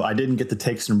 so I didn't get the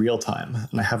takes in real time,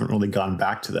 and I haven't really gone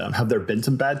back to them. Have there been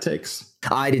some bad takes?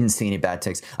 I didn't see any bad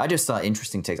takes. I just saw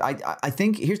interesting takes. I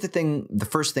think here's the thing. The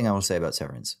first thing I will say about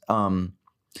Severance.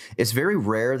 It's very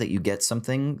rare that you get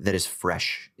something that is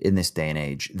fresh in this day and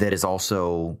age that is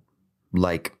also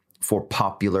like for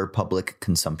popular public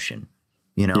consumption,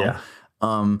 Yeah.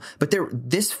 But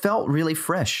this felt really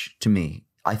fresh to me.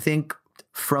 I think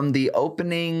from the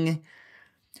opening,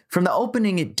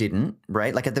 it didn't,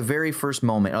 right? Like at the very first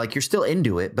moment, like you're still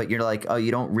into it, but you're like, oh,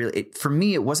 you don't really, for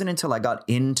me, it wasn't until I got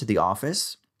into the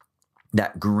office,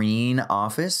 that green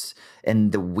office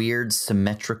and the weird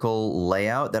symmetrical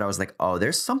layout, that I was like, oh,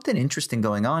 there's something interesting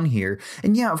going on here.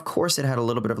 And yeah, of course it had a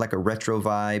little bit of like a retro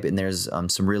vibe, and there's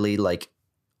some really like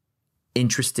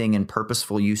interesting and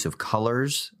purposeful use of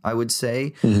colors, I would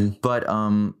say. Mm-hmm. But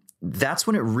that's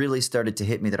when it really started to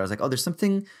hit me that I was like, oh, there's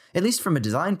something, at least from a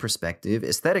design perspective,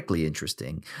 aesthetically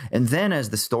interesting. And then as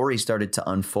the story started to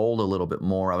unfold a little bit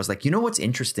more, I was like, what's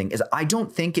interesting is I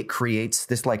don't think it creates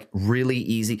this like really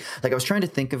easy, like I was trying to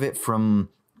think of it from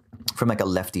like a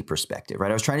lefty perspective, right?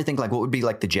 I was trying to think like what would be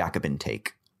like the Jacobin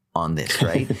take on this,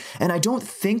 right? And I don't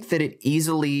think that it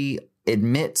easily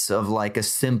admits of like a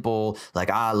simple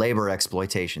like labor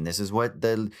exploitation. This is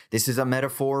a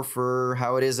metaphor for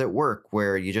how it is at work,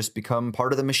 where you just become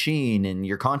part of the machine and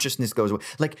your consciousness goes away.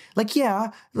 Like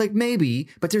maybe,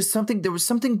 but there was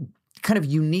something kind of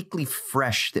uniquely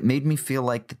fresh that made me feel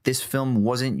like this film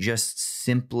wasn't just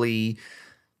simply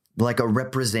like a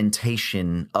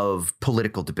representation of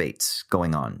political debates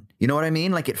going on. You know what I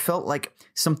mean? Like it felt like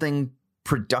something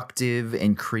productive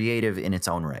and creative in its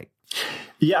own right.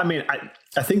 Yeah, I mean,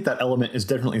 I think that element is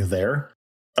definitely there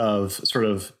of sort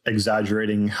of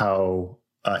exaggerating how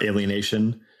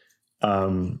alienation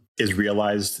is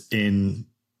realized in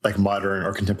like modern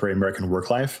or contemporary American work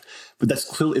life, but that's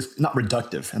clearly, it's not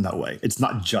reductive in that way. It's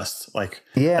not just like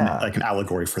an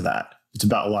allegory for that. It's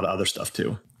about a lot of other stuff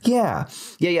too. Yeah.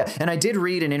 And I did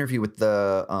read an interview with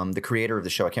the creator of the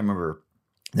show. I can't remember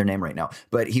their name right now,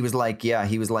 but he was like, I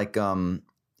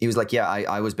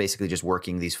was basically just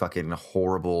working these fucking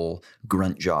horrible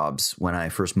grunt jobs when I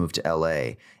first moved to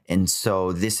LA. And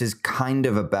so this is kind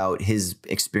of about his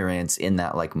experience in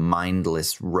that like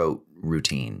mindless rote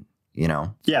routine, you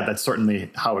know? Yeah, that's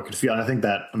certainly how it could feel. And I think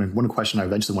that, one question I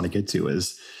eventually want to get to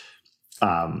is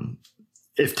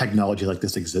if technology like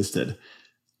this existed,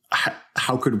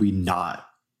 how could we not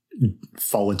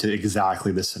fall into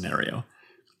exactly this scenario?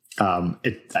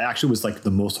 It actually was like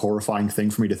the most horrifying thing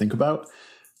for me to think about.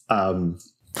 But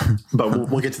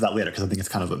we'll get to that later because I think it's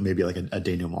kind of maybe like a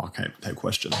denouement type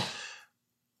question.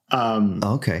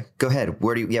 Okay, go ahead.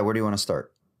 Where do you want to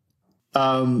start?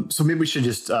 So maybe we should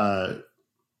just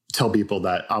tell people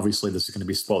that obviously this is going to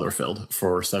be spoiler filled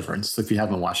for Severance. If you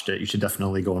haven't watched it, you should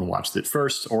definitely go and watch it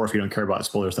first. Or if you don't care about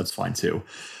spoilers, that's fine too.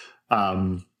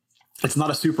 It's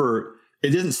not it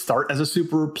didn't start as a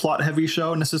super plot heavy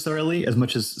show necessarily, as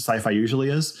much as sci-fi usually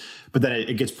is, but then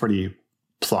it gets pretty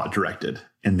plot directed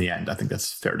in the end. I think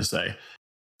that's fair to say.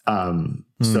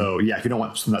 So yeah, if you don't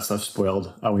want some of that stuff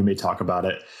spoiled, we may talk about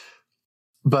it.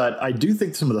 But I do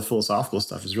think some of the philosophical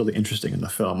stuff is really interesting in the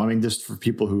film. Just for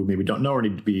people who maybe don't know or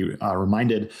need to be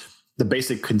reminded, the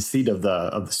basic conceit of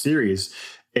the series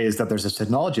is that there's a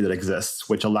technology that exists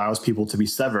which allows people to be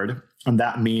severed. And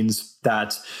that means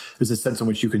that there's a sense in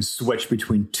which you can switch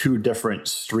between two different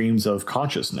streams of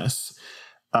consciousness.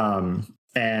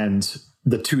 And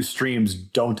the two streams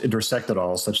don't intersect at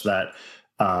all, such that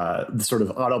the sort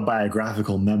of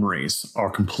autobiographical memories are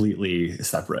completely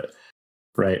separate,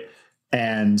 right?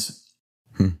 And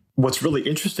what's really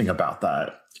interesting about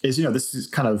that is, this is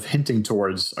kind of hinting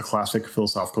towards a classic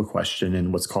philosophical question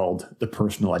in what's called the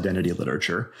personal identity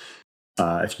literature.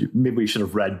 Maybe we should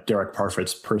have read Derek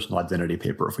Parfit's personal identity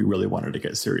paper if we really wanted to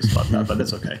get serious about that, but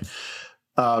that's okay.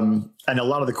 And a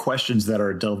lot of the questions that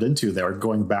are delved into there,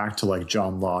 going back to like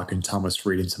John Locke and Thomas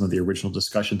Reid and some of the original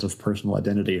discussions of personal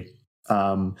identity,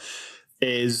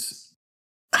 is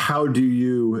how do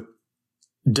you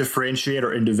differentiate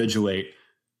or individuate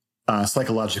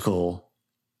psychological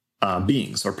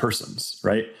beings or persons,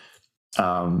 right?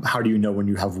 How do you know when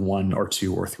you have one or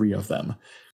two or three of them?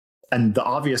 And the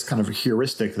obvious kind of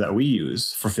heuristic that we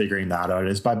use for figuring that out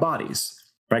is by bodies,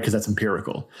 right? Because that's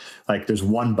empirical. Like there's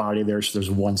one body there, so there's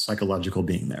one psychological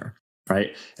being there,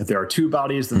 right? If there are two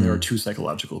bodies, then there are two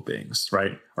psychological beings,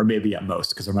 right? Or maybe at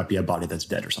most, because there might be a body that's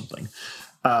dead or something.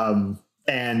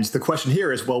 And the question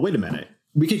here is, well, wait a minute.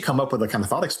 We could come up with a kind of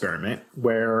thought experiment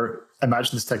where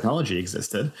imagine this technology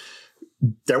existed.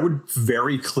 There would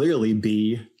very clearly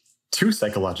be two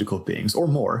psychological beings or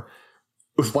more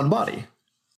with one body.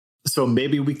 So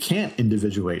maybe we can't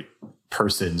individuate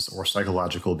persons or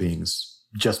psychological beings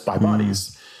just by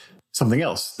bodies. Something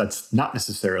else that's not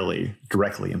necessarily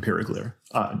directly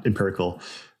empirical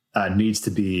needs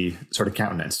to be sort of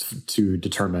countenanced to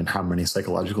determine how many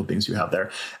psychological beings you have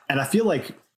there. And I feel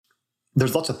like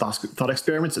there's lots of thought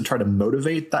experiments that try to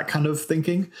motivate that kind of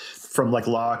thinking from like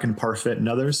Locke and Parfit and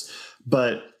others.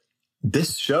 But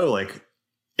this show, like,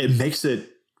 it makes it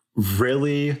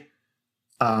really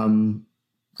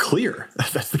clear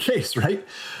that's the case, right?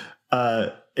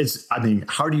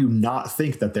 How do you not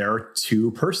think that there are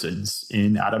two persons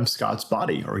in Adam Scott's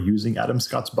body or using Adam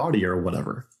Scott's body or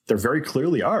whatever? There very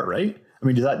clearly are, right?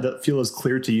 Does that feel as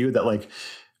clear to you that like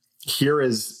here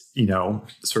is,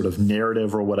 sort of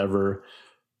narrative or whatever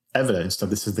evidence that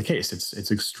this is the case? It's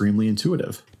extremely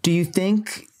intuitive. Do you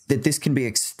think that this can be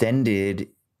extended?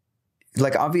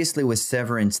 Like obviously with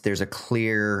Severance, there's a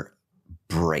clear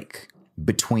break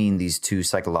between these two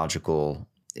psychological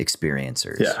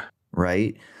experiencers. Yeah.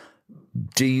 Right?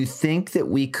 Do you think that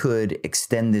we could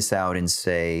extend this out and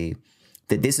say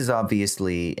that this is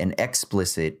obviously an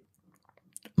explicit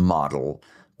model,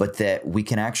 but that we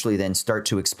can actually then start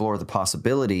to explore the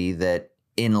possibility that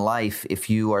in life, if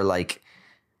you are like,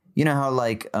 how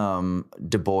like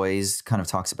Du Bois kind of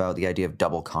talks about the idea of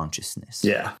double consciousness.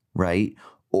 Yeah. Right?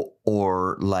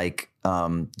 Or like,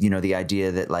 the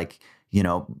idea that like,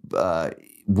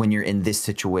 when you're in this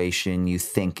situation, you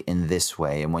think in this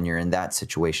way. And when you're in that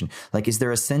situation, like, is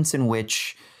there a sense in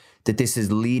which that this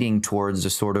is leading towards a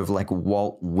sort of like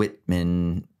Walt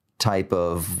Whitman type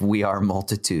of we are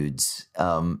multitudes,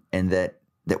 and that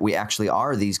we actually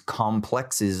are these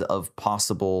complexes of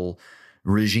possible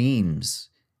regimes,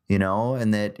 you know,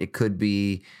 and that it could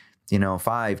be, you know,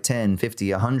 5, 10,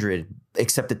 50, 100,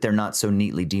 except that they're not so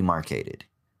neatly demarcated,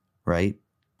 right?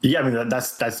 Yeah, I mean,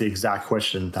 that's the exact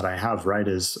question that I have, right?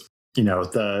 Is, you know,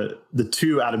 the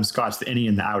two Adam Scotts, the innie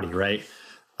and the outie, right?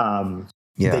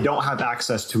 They don't have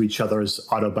access to each other's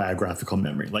autobiographical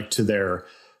memory, like to their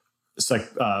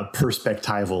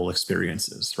perspectival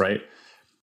experiences, right?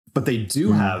 But they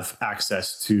do have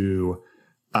access to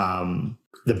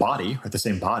the body, or the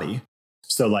same body.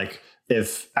 So like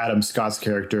if Adam Scott's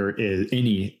character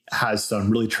Innie has some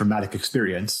really traumatic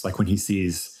experience, like when he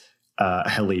sees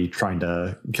Helly trying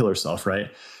to kill herself, right?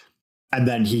 And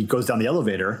then he goes down the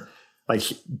elevator, like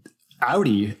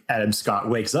outie Adam Scott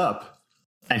wakes up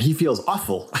and he feels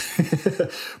awful,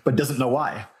 but doesn't know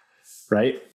why,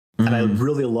 right? Mm-hmm. And I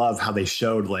really love how they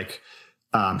showed like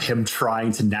him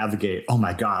trying to navigate, oh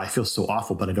my God, I feel so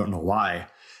awful, but I don't know why.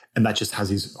 And that just has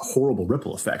these horrible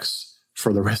ripple effects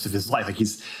for the rest of his life. Like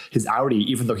his outie,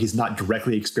 even though he's not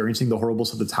directly experiencing the horrible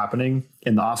stuff that's happening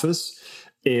in the office,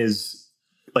 is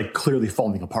like clearly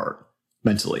falling apart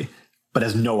mentally, but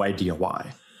has no idea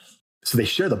why. So they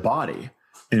share the body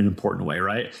in an important way,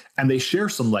 right? And they share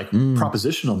some like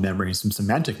propositional memory and some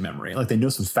semantic memory. Like they know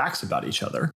some facts about each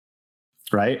other,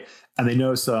 right? And they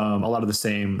know a lot of the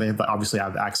same, they obviously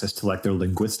have access to like their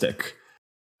linguistic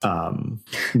and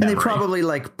they probably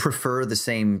like prefer the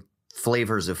same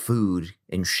flavors of food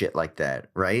and shit like that,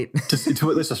 right?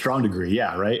 to at least a strong degree,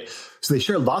 yeah, right? So they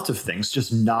share lots of things,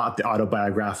 just not the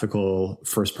autobiographical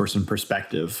first-person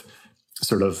perspective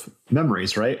sort of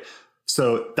memories, right?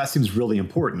 So that seems really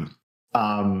important,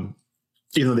 even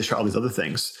though they share all these other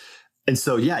things. And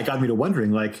so, yeah, it got me to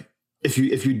wondering, like, if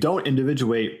you don't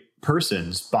individuate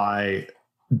persons by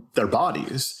their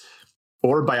bodies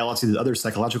or by lots of these other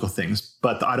psychological things,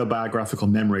 but the autobiographical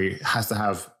memory has to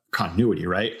have continuity,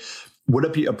 right? Would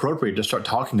it be appropriate to start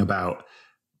talking about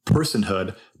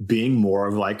personhood being more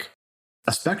of like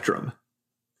a spectrum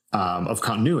of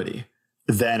continuity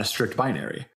than a strict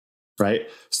binary, right?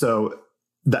 So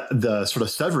the sort of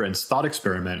Severance thought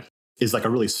experiment is like a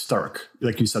really stark,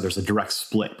 like you said, there's a direct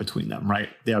split between them, right?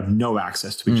 They have no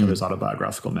access to each other's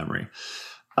autobiographical memory.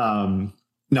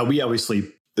 Now we obviously,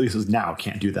 at least now,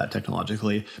 can't do that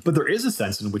technologically, but there is a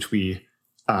sense in which we,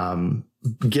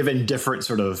 given different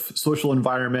sort of social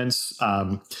environments,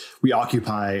 we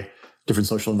occupy different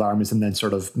social environments, and then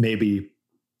sort of maybe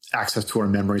access to our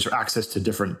memories or access to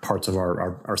different parts of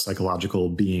our psychological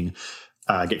being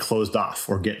get closed off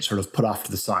or get sort of put off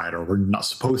to the side, or we're not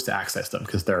supposed to access them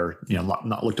because they're, you know,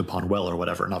 not looked upon well or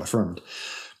whatever, not affirmed.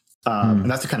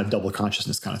 And that's the kind of double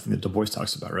consciousness kind of thing that Du Bois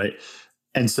talks about, right?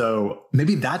 And so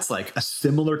maybe that's like a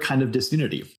similar kind of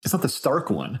disunity. It's not the stark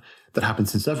one that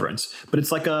happens in Severance, but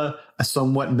it's like a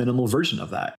somewhat minimal version of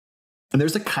that. And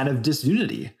there's a kind of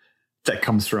disunity that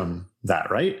comes from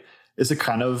that, right? It's a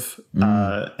kind of,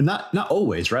 and not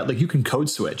always, right? Like you can code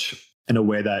switch in a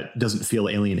way that doesn't feel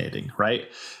alienating, right?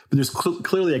 But there's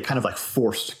clearly a kind of like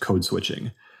forced code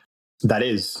switching that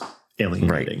is alienating,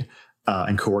 right,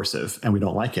 and coercive, and we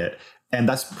don't like it. And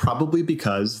that's probably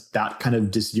because that kind of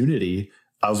disunity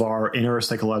of our inner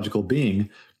psychological being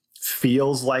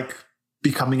feels like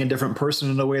becoming a different person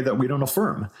in a way that we don't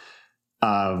affirm.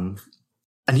 And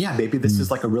yeah, maybe this is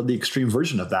like a really extreme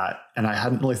version of that. And I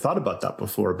hadn't really thought about that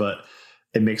before, but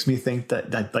it makes me think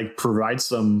that like provides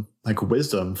some like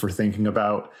wisdom for thinking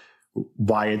about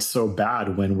why it's so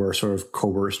bad when we're sort of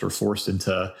coerced or forced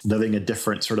into living a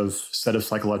different sort of set of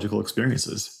psychological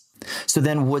experiences. So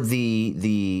then would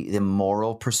the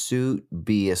moral pursuit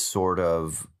be a sort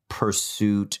of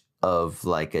pursuit of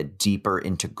like a deeper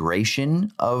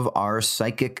integration of our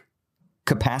psychic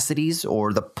capacities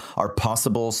or our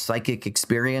possible psychic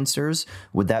experiencers?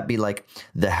 Would that be like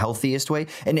the healthiest way?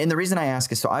 And the reason I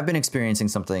ask is, so I've been experiencing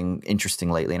something interesting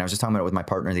lately, and I was just talking about it with my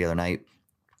partner the other night,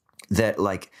 that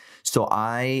like, so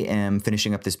I am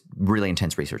finishing up this really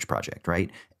intense research project, right?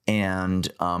 And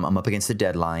I'm up against the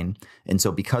deadline. And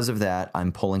so because of that,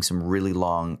 I'm pulling some really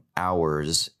long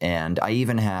hours. And I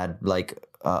even had like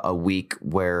a week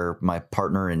where my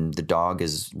partner and the dog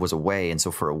was away. And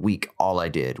so for a week, all I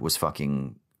did was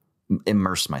fucking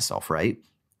immerse myself, right?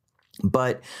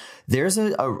 But there's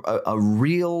a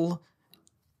real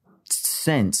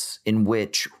sense in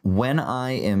which when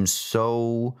I am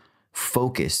so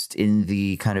focused in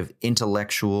the kind of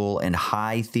intellectual and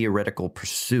high theoretical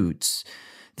pursuits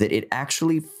that it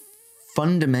actually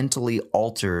fundamentally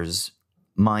alters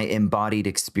my embodied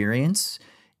experience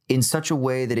in such a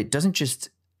way that it doesn't just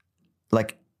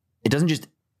like, it doesn't just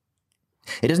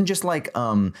like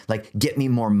get me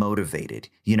more motivated.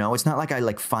 You know, it's not like I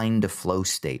like find a flow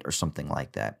state or something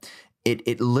like that.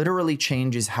 It literally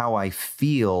changes how I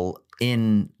feel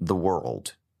in the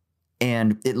world.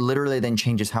 And it literally then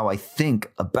changes how I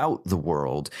think about the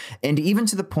world. And even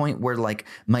to the point where like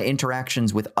my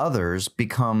interactions with others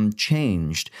become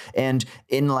changed. And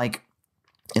in like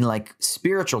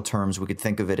spiritual terms, we could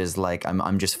think of it as like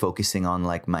I'm just focusing on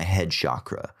like my head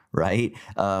chakra, right?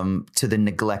 To the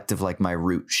neglect of like my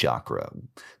root chakra.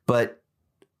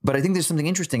 But I think there's something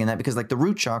interesting in that, because like the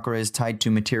root chakra is tied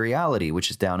to materiality, which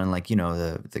is down in like, you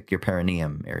know, your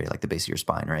perineum area, like the base of your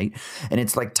spine, right? And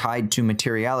it's like tied to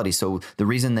materiality. So the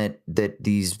reason that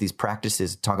these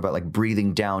practices talk about like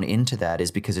breathing down into that is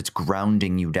because it's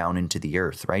grounding you down into the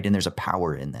earth, right? And there's a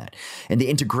power in that. And the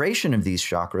integration of these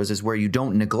chakras is where you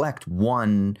don't neglect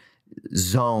one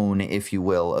zone, if you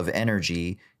will, of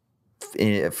energy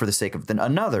for the sake of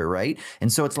another, right?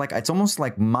 And so it's almost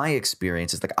like my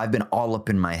experience is like I've been all up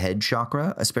in my head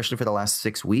chakra, especially for the last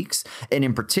 6 weeks. And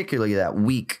in particularly that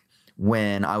week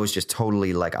when I was just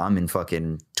totally like, I'm in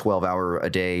fucking 12-hour a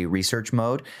day research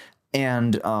mode.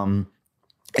 And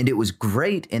it was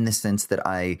great in the sense that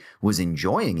I was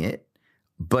enjoying it,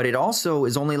 but it also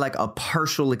is only like a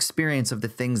partial experience of the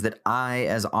things that I,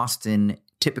 as Austin,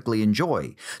 typically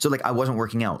enjoy. So like I wasn't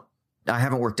working out. I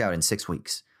haven't worked out in 6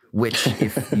 weeks. Which,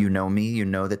 if you know me, you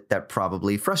know that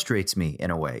probably frustrates me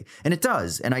in a way. And it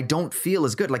does. And I don't feel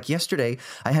as good. Like yesterday,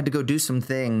 I had to go do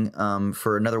something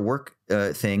for another work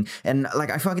thing. And like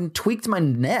I fucking tweaked my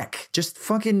neck just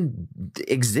fucking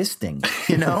existing,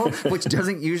 you know, which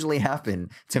doesn't usually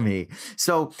happen to me.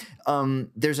 So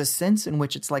there's a sense in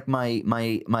which it's like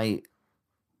my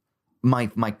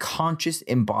conscious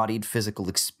embodied physical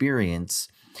experience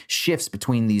shifts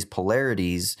between these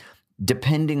polarities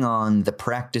depending on the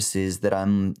practices that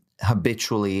I'm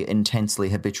intensely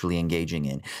habitually engaging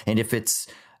in. And if it's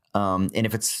I'm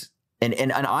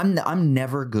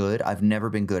never good. I've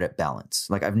never been good at balance.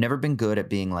 Like I've never been good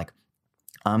at being like,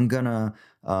 I'm gonna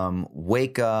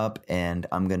wake up and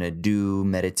I'm gonna do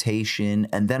meditation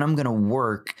and then I'm gonna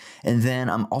work and then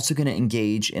I'm also gonna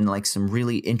engage in like some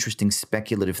really interesting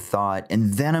speculative thought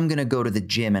and then I'm gonna go to the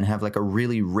gym and have like a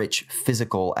really rich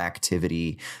physical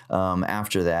activity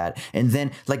after that. And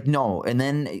then like no, and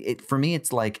then for me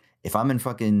it's like, if I'm in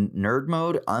fucking nerd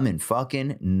mode, I'm in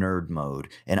fucking nerd mode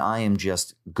and I am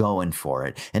just going for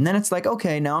it. And then it's like,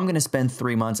 okay, now I'm going to spend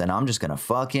 3 months and I'm just going to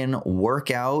fucking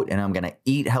work out and I'm going to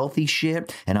eat healthy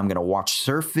shit and I'm going to watch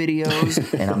surf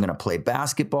videos and I'm going to play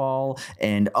basketball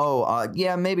and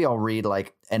yeah, maybe I'll read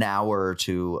like an hour or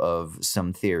two of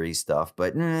some theory stuff.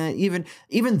 But even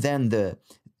then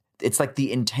it's like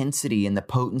the intensity and the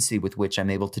potency with which I'm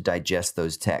able to digest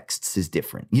those texts is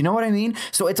different. You know what I mean?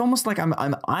 So it's almost like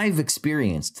I've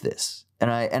experienced this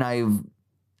hey,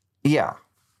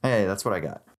 that's what I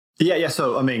got. Yeah.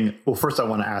 So, I mean, well, first I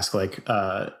want to ask like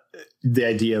the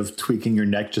idea of tweaking your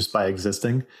neck just by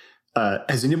existing.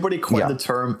 Has anybody coined the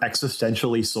term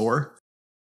existentially sore?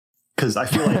 Because I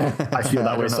feel like I feel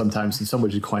that way sometimes, and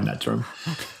somebody should coin that term.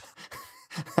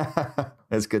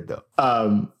 That's good though.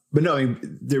 But no, I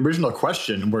mean, the original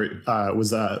question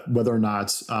was whether or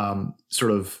not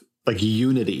sort of like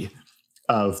unity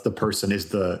of the person is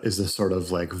the sort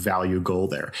of like value goal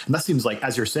there. And that seems like,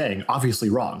 as you're saying, obviously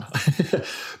wrong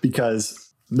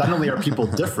because not only are people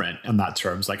different in that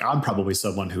terms, like I'm probably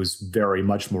someone who's very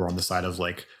much more on the side of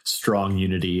like strong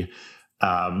unity.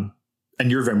 And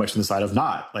you're very much on the side of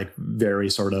not, like very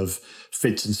sort of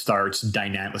fits and starts,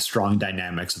 strong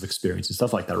dynamics of experience and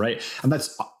stuff like that, right? And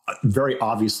that's very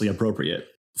obviously appropriate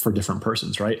for different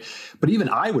persons, right? But even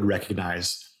I would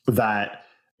recognize that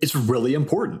it's really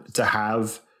important to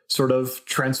have sort of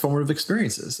transformative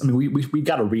experiences. I mean, we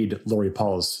got to read Laurie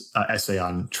Paul's essay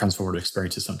on transformative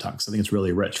experiences sometimes. I think it's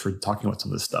really rich for talking about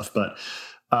some of this stuff. But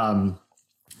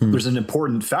there's an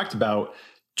important fact about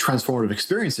transformative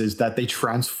experiences that they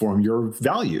transform your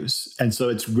values. And so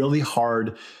it's really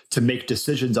hard to make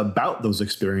decisions about those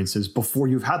experiences before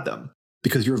you've had them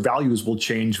because your values will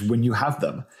change when you have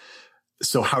them.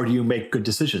 So how do you make good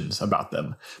decisions about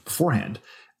them beforehand?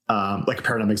 Like a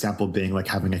paradigm example being like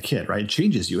having a kid, right? It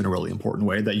changes you in a really important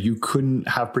way that you couldn't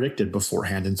have predicted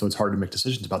beforehand. And so it's hard to make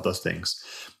decisions about those things.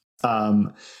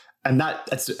 And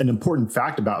that's an important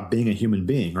fact about being a human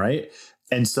being, right?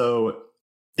 And so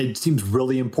it seems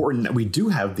really important that we do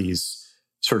have these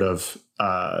sort of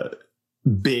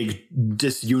big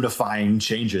disunifying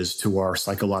changes to our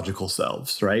psychological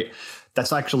selves, right?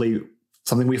 That's actually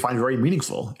something we find very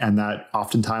meaningful. And that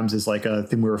oftentimes is like a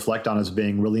thing we reflect on as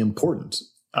being really important,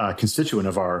 constituent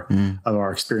of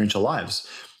our experiential lives.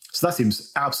 So that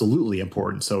seems absolutely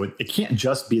important. So it can't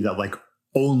just be that like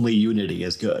only unity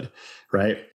is good,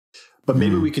 right? But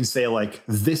maybe we can say like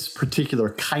this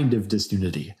particular kind of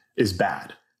disunity is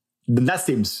bad. Then that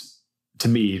seems to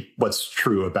me what's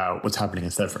true about what's happening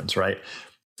in Severance, right?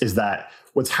 Is that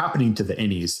what's happening to the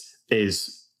innies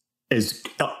is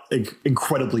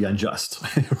incredibly unjust,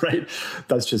 right?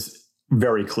 That's just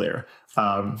very clear.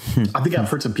 I think I've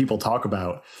heard some people talk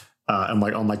about and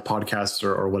like on like podcasts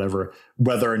or whatever,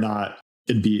 whether or not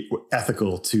it'd be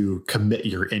ethical to commit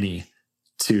your innie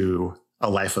to a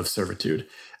life of servitude.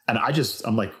 And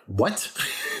I'm like, what?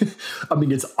 I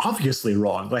mean, it's obviously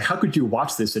wrong. Like, how could you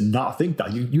watch this and not think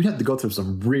that? You'd have to go through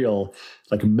some real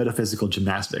like metaphysical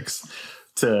gymnastics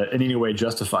to in any way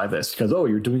justify this, because, oh,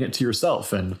 you're doing it to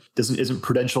yourself. And isn't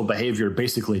prudential behavior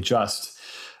basically just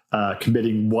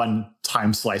committing one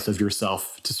time slice of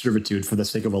yourself to servitude for the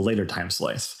sake of a later time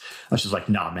slice? That's just like,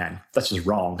 nah, man, that's just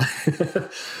wrong.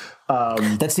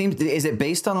 Is it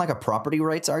based on like a property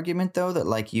rights argument though, that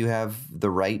like you have the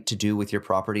right to do with your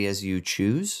property as you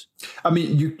choose? I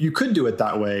mean, you could do it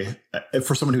that way.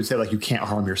 For someone who'd say like you can't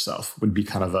harm yourself would be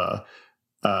kind of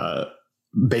a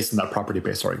based on that property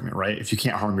based argument, right? If you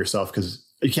can't harm yourself, because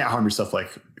you can't harm yourself like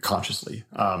consciously.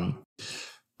 But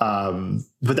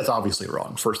that's obviously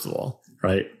wrong, first of all,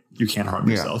 right? You can't harm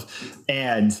yourself.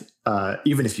 And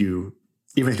even if you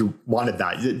wanted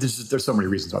that, there's so many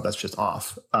reasons why that's just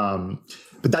off.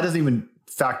 But that doesn't even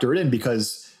factor it in,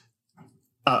 because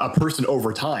a person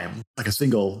over time, like a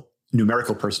single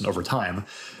numerical person over time,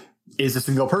 is a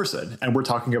single person. And we're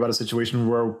talking about a situation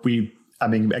where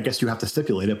I guess you have to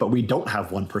stipulate it, but we don't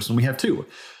have one person, we have two.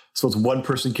 So it's one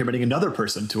person committing another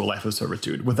person to a life of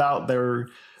servitude without their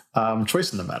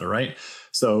choice in the matter, right?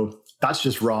 So that's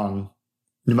just wrong,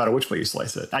 no matter which way you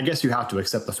slice it. I guess you have to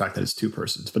accept the fact that it's two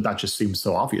persons, but that just seems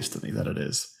so obvious to me that it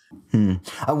is.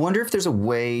 I wonder if there's a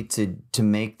way to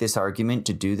make this argument,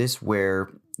 to do this,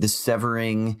 where the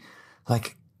severing,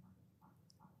 like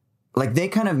they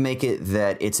kind of make it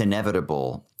that it's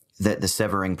inevitable that the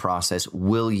severing process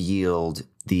will yield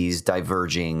these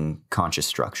diverging conscious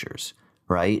structures,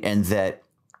 right? And that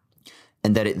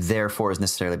it therefore is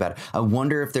necessarily bad. I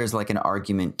wonder if there's like an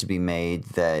argument to be made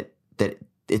that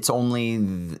it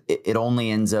only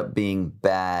ends up being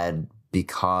bad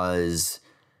because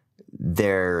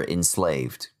they're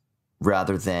enslaved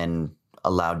rather than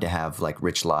allowed to have like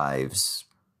rich lives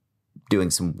doing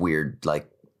some weird, like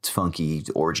funky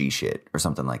orgy shit or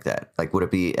something like that. Like, would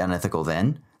it be unethical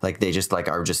then? Like they just like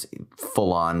are just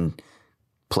full on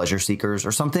pleasure seekers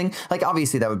or something? Like,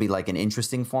 obviously that would be like an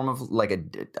interesting form of like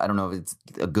I don't know if it's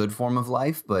a good form of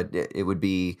life, but it would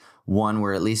be one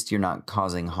where at least you're not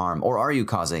causing harm. Or are you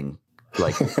causing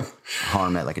like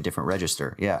harm at like a different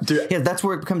register? Yeah. Yeah, that's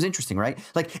where it becomes interesting, right?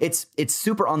 Like it's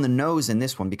super on the nose in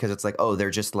this one, because it's like, oh,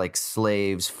 they're just like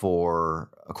slaves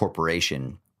for a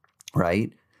corporation,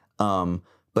 right?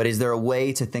 But is there a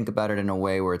way to think about it in a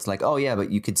way where it's like, oh yeah,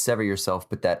 but you could sever yourself,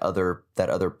 but that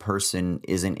other person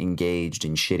isn't engaged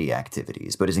in shitty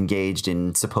activities, but is engaged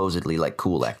in supposedly like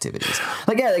cool activities.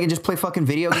 Like, yeah, they can just play fucking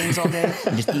video games all day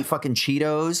and just eat fucking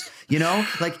Cheetos, you know?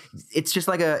 Like it's just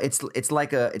like it's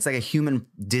like a human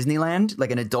Disneyland,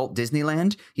 like an adult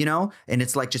Disneyland, you know? And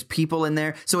it's like just people in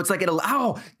there. So it's like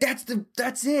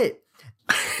that's it.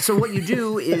 So what you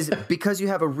do is, because you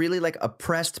have a really like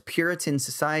oppressed Puritan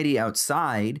society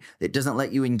outside that doesn't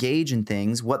let you engage in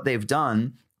things, what they've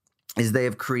done is they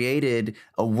have created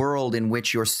a world in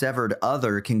which your severed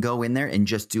other can go in there and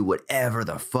just do whatever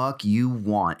the fuck you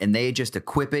want. And they just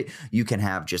equip it. You can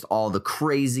have just all the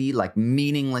crazy, like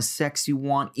meaningless sex you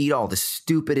want, eat all the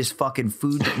stupidest fucking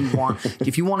food that you want.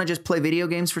 If you want to just play video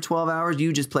games for 12 hours,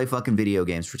 you just play fucking video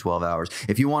games for 12 hours.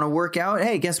 If you want to work out,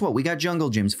 hey, guess what? We got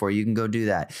jungle gyms for you. You can go do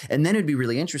that. And then it'd be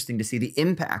really interesting to see the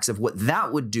impacts of what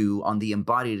that would do on the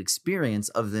embodied experience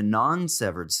of the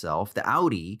non-severed self, the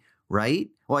outie, right?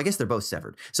 Well, I guess they're both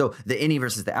severed. So the innie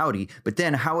versus the outie, but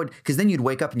then because then you'd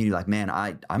wake up and you'd be like, man,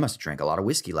 I must have drank a lot of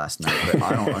whiskey last night, but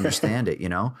I don't understand it, you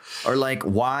know? Or like,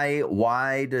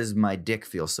 why does my dick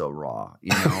feel so raw,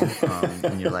 you know?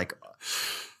 And you're like,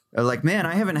 man,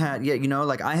 I haven't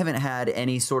had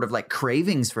any sort of like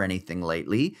cravings for anything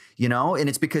lately, you know? And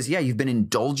it's because, you've been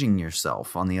indulging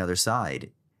yourself on the other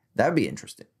side. That'd be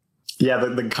interesting. Yeah,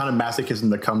 the kind of masochism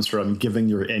that comes from giving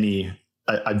your innie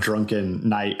a drunken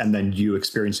night and then you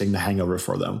experiencing the hangover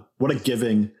for them. What a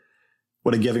giving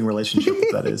relationship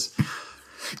that is.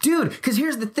 Dude, because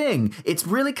here's the thing. It's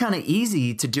really kind of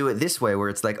easy to do it this way, where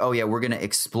it's like, oh yeah, we're going to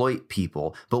exploit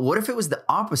people. But what if it was the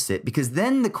opposite? Because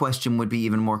then the question would be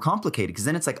even more complicated. Because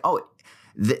then it's like,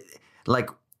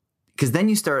 because Because then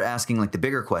you start asking like the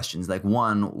bigger questions, like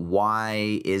one,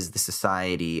 why is the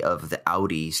society of the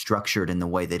outie structured in the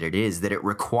way that it is, that it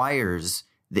requires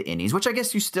the innies, which I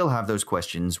guess you still have those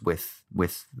questions with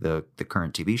the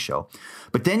current TV show.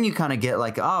 But then you kind of get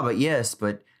like,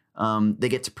 but they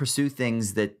get to pursue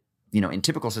things that, in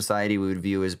typical society we would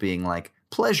view as being like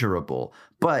pleasurable.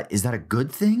 But is that a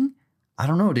good thing? I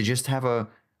don't know. To just have I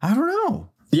don't know.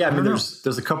 Yeah, I mean, there's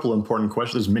a couple important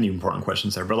questions. There's many important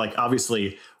questions there, but like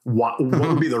obviously, what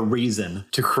would be the reason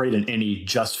to create an innie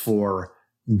just for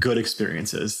good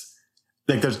experiences?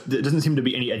 Like, there doesn't seem to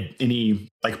be any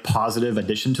like positive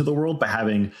addition to the world by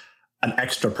having an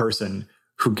extra person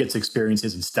who gets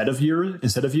experiences instead of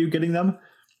you getting them,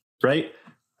 right?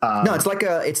 No, it's like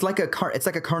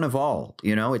a carnival.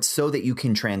 It's so that you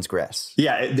can transgress.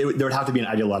 Yeah, there would have to be an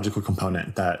ideological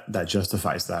component that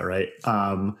justifies that, right?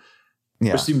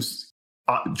 Yeah. Which seems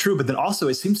true, but then also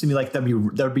it seems to me like that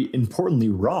would be importantly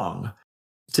wrong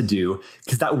to do,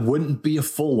 because that wouldn't be a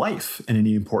full life in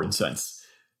any important sense,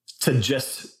 to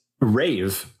just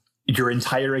rave your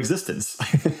entire existence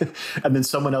and then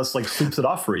someone else like swoops it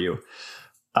off for you.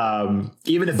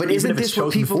 Isn't this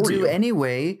what people do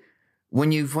anyway?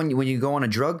 When you go on a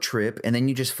drug trip and then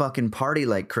you just fucking party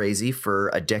like crazy for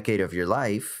a decade of your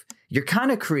life, you're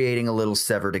kind of creating a little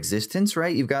severed existence,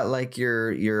 right? You've got like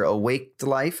your awake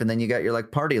life, and then you got your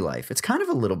like party life. It's kind of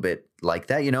a little bit like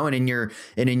that, And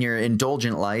in your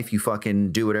indulgent life, you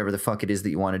fucking do whatever the fuck it is that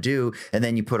you want to do, and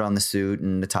then you put on the suit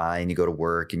and the tie, and you go to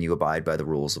work, and you abide by the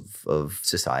rules of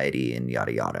society, and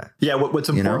yada yada. Yeah, what's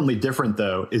importantly different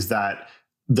though is that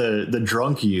the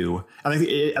drunk you. I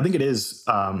think it is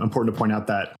important to point out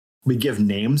that we give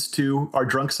names to our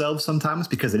drunk selves sometimes,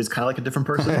 because it is kind of like a different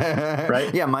person,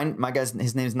 right? Yeah, my guy's,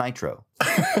 his name is Nitro.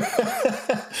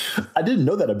 I didn't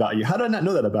know that about you. How did I not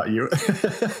know that about you?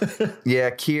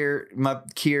 Yeah,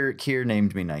 Kier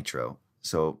named me Nitro.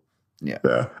 So,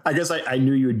 yeah. I guess I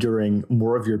knew you during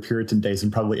more of your Puritan days than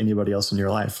probably anybody else in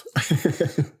your life.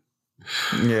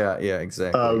 Yeah,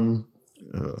 exactly.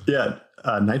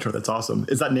 Nitro, that's awesome.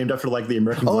 Is that named after like the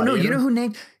American Gladiator? No, you know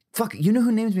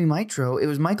who named me Nitro? It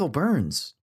was Michael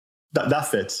Burns. That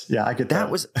fits. Yeah, I get that.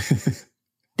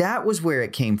 That was where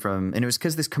it came from. And it was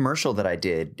because this commercial that I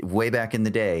did way back in the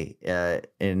day,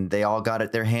 and they all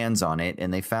got their hands on it,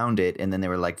 and they found it, and then they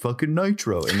were like, fucking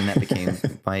Nitro. And then that became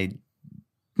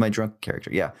my drunk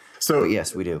character. Yeah. So but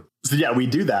yes, we do. So yeah, we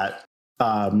do that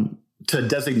to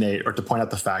designate or to point out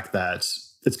the fact that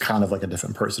it's kind of like a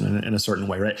different person in a certain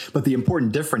way, right? But the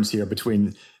important difference here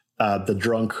between the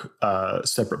drunk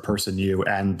separate person you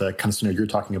and the kind of scenario you're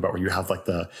talking about, where you have like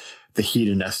the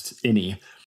hedonist innie,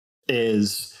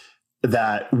 is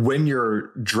that when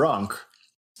you're drunk,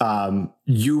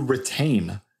 you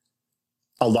retain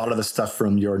a lot of the stuff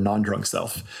from your non-drunk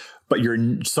self, but your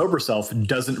sober self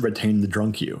doesn't retain the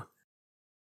drunk you.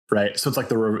 Right. So it's like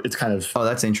it's kind of. Oh,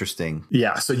 that's interesting.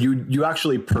 Yeah. So you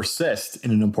actually persist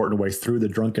in an important way through the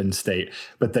drunken state,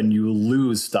 but then you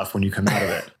lose stuff when you come out of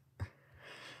it.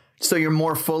 So you're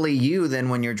more fully you than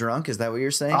when you're drunk. Is that what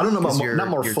you're saying? I don't know about not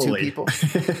more you're fully. Two people.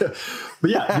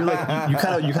 But yeah, you're like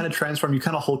you kind of transform, you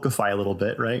kind of hulkify a little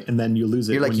bit, right? And then you lose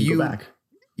it when you go back.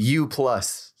 You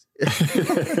plus.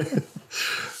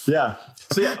 Yeah.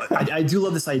 So yeah, I do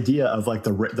love this idea of like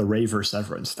the raver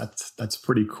severance. That's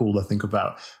pretty cool to think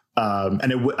about.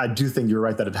 And I do think you're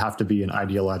right that it'd have to be an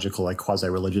ideological, like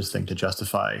quasi-religious thing to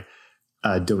justify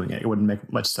doing it. It wouldn't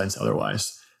make much sense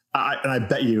otherwise. And I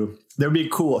bet you there'd be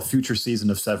a future season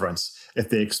of Severance if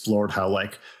they explored how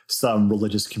like some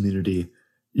religious community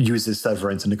uses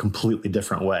severance in a completely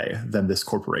different way than this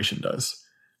corporation does.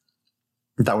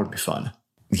 That would be fun.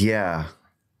 Yeah.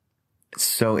 It's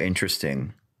so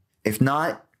interesting. If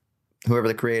not, whoever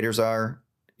the creators are,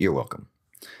 you're welcome.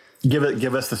 Give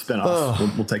us the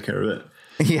spinoff. We'll take care of it.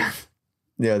 Yeah.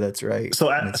 Yeah, that's right. So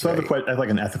I have like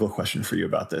an ethical question for you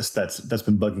about this. That's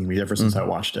been bugging me ever since I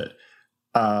watched it.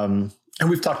 And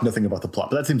we've talked nothing about the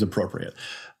plot, but that seems appropriate.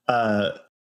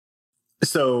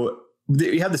 So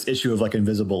you have this issue of like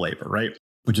invisible labor, right?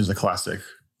 Which is a classic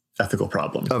ethical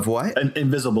problem. Of what?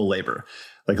 Invisible labor.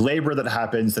 Like labor that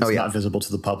happens that's not visible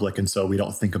to the public. And so we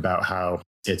don't think about how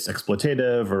it's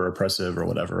exploitative or oppressive or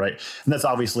whatever, right? And that's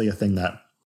obviously a thing that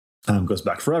goes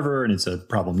back forever, and it's a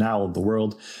problem now in the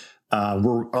world.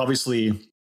 We're obviously,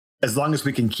 as long as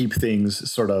we can keep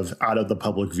things sort of out of the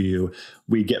public view,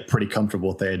 we get pretty comfortable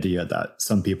with the idea that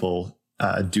some people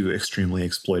do extremely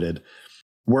exploited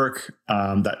work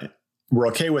that we're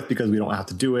okay with because we don't have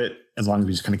to do it, as long as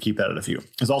we just kind of keep that out of view.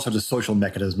 There's also just social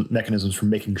mechanisms for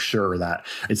making sure that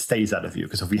it stays out of view,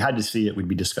 because if we had to see it, we'd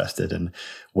be disgusted and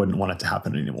wouldn't want it to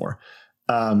happen anymore.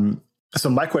 So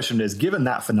my question is, given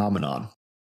that phenomenon,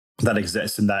 that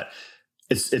exists, and that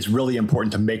it's really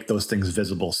important to make those things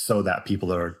visible so that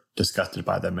people are disgusted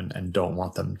by them and don't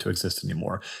want them to exist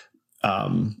anymore.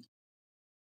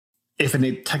 If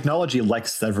a technology like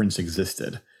Severance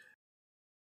existed,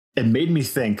 it made me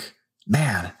think,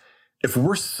 man, if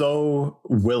we're so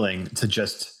willing to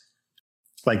just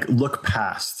like look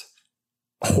past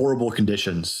horrible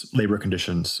conditions, labor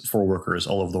conditions for workers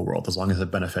all over the world, as long as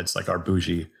it benefits like our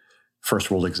bougie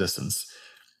first world existence,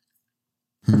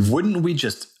 wouldn't we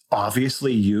just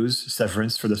obviously use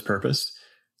Severance for this purpose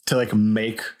to like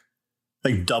make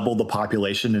like double the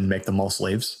population and make them all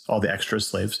slaves, all the extra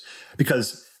slaves?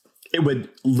 Because it would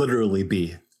literally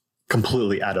be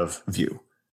completely out of view.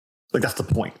 Like that's the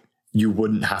point. You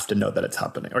wouldn't have to know that it's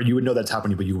happening, or you would know that it's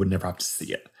happening, but you would never have to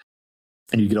see it,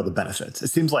 and you get all the benefits. It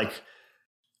seems like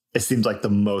the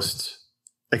most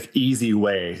like easy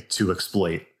way to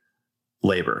exploit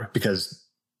labor, because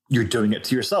you're doing it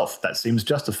to yourself. That seems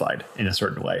justified in a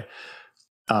certain way.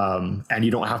 And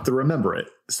you don't have to remember it.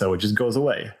 So it just goes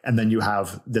away. And then you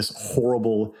have this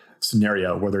horrible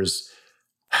scenario where there's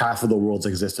half of the world's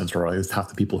existence, or at least half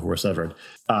the people who are severed,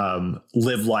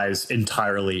 live lives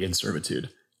entirely in servitude,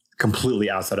 completely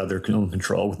outside of their own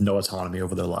control, with no autonomy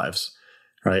over their lives,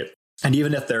 right? And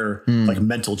even if they're like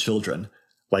mental children,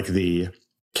 like the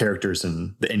characters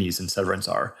in the innies and Severance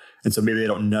are, and so maybe they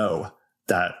don't know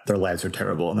that their lives are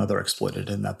terrible and that they're exploited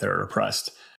and that they're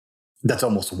oppressed, that's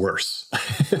almost worse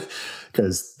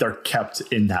because they're kept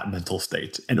in that mental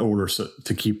state in order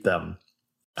to keep them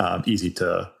easy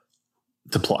to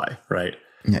ply, right?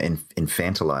 Yeah,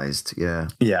 infantilized. Yeah.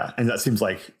 Yeah. And that seems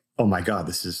like, oh my God,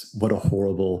 what a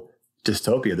horrible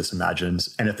dystopia this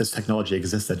imagines. And if this technology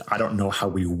existed, I don't know how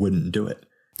we wouldn't do it.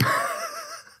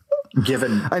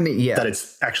 Given that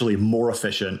it's actually more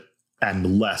efficient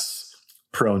and less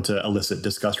prone to elicit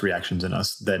disgust reactions in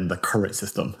us than the current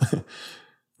system,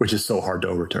 which is so hard to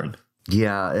overturn.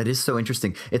 Yeah, it is so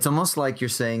interesting. It's almost like you're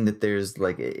saying that there's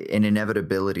like an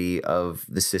inevitability of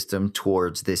the system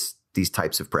towards these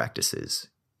types of practices,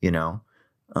 you know?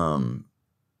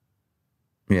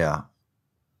 Yeah.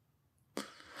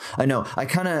 I know.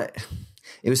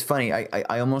 It was funny.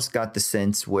 I almost got the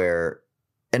sense where,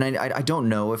 and I don't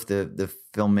know if the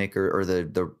filmmaker or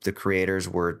the creators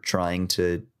were trying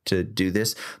to do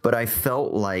this, but I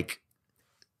felt like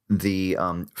the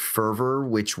fervor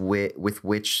with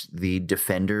which the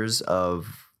defenders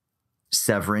of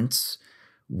Severance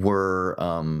were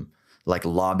like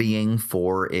lobbying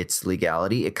for its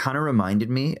legality, it kind of reminded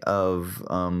me of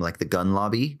like the gun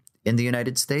lobby in the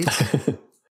United States.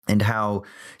 And how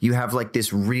you have like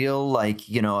this real, like,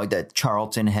 you know, that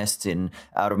Charlton Heston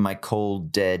out of my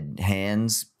cold, dead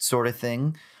hands sort of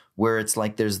thing, where it's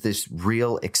like there's this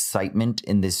real excitement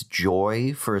and this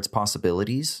joy for its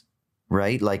possibilities,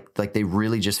 right? Like they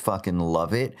really just fucking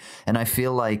love it. And I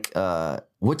feel like,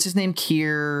 what's his name?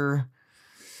 Keir.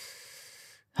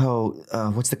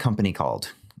 What's the company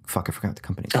called? Fuck, I forgot the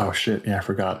company. Oh, shit. Yeah, I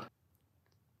forgot.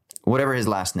 Whatever his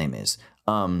last name is.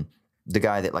 The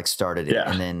guy that like started it. Yeah.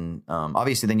 And then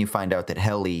obviously then you find out that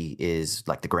Helly is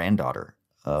like the granddaughter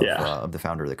of the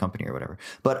founder of the company or whatever.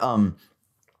 But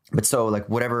so like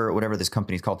whatever this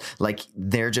company's called, like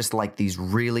they're just like these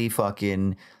really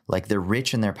fucking, like they're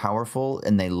rich and they're powerful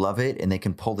and they love it and they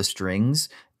can pull the strings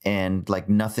and like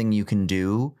nothing you can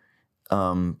do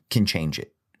can change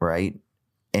it, right?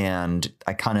 And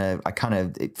I kind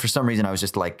of for some reason I was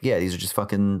just like, yeah, these are just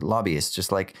fucking lobbyists,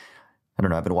 just like, I don't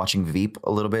know. I've been watching Veep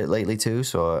a little bit lately too,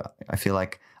 so I feel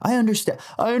like I understand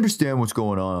what's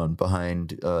going on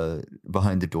behind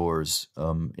the doors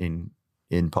in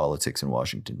politics in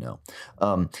Washington now.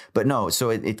 But no, so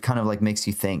it kind of like makes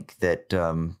you think that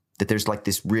that there's like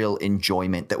this real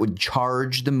enjoyment that would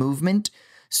charge the movement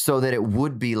so that it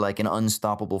would be like an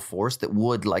unstoppable force that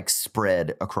would like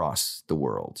spread across the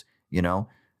world, you know?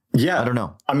 Yeah. I don't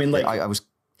know. I mean, like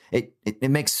It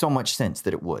makes so much sense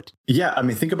that it would. Yeah, I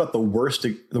mean, think about the worst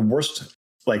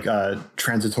like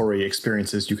transitory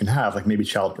experiences you can have. Like maybe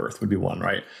childbirth would be one,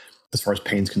 right? As far as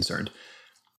pain's concerned.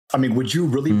 I mean, would you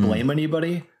really blame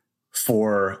anybody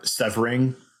for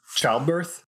severing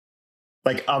childbirth?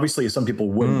 Like, obviously, some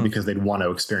people wouldn't because they'd want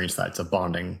to experience that. It's a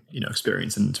bonding,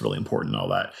 experience, and it's really important and all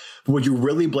that. But would you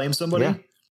really blame somebody? Yeah.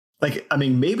 Like, I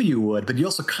mean, maybe you would, but you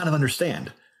also kind of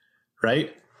understand,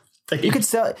 right? Like you could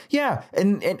sell it. Yeah.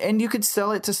 And you could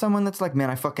sell it to someone that's like, man,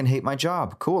 I fucking hate my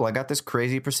job. Cool. I got this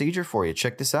crazy procedure for you.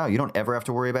 Check this out. You don't ever have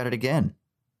to worry about it again.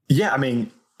 Yeah. I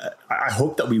mean, I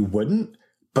hope that we wouldn't,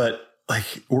 but like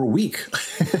we're weak.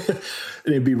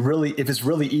 It'd be really, if it's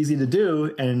really easy to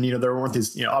do. And, there weren't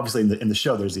these, obviously in the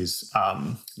show, there's these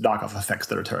knockoff effects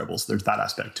that are terrible. So there's that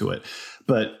aspect to it.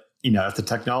 But, if the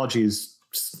technology is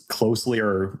closely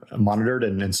are monitored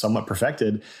and somewhat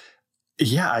perfected,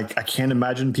 yeah, I can't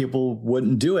imagine people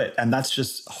wouldn't do it. And that's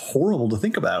just horrible to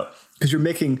think about, because you're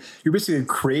basically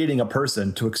creating a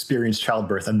person to experience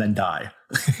childbirth and then die.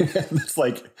 It's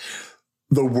like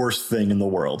the worst thing in the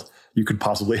world you could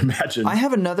possibly imagine. I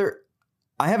have another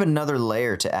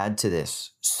layer to add to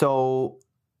this. So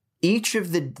each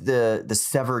of the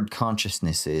severed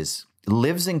consciousnesses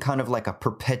lives in kind of like a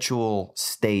perpetual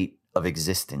state of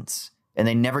existence, and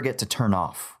they never get to turn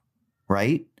off,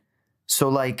 right? So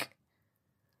like,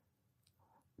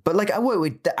 but like,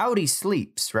 wait, the outie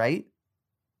sleeps, right?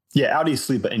 Yeah, outies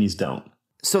sleep, but innies don't.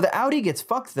 So the outie gets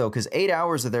fucked though, because 8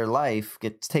 hours of their life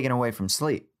gets taken away from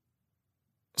sleep.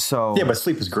 So yeah, but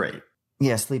sleep is great.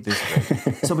 Yeah, sleep is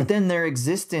great. So, but then their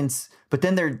existence,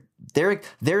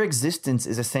 their existence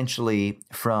is essentially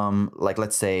from, like,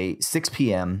 let's say 6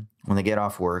 p.m. when they get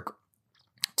off work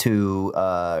to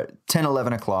 10,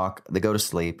 11 o'clock, they go to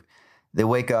sleep. They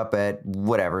wake up at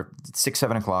whatever, 6,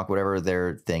 7 o'clock, whatever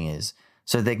their thing is,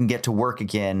 so they can get to work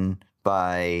again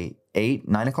by 8,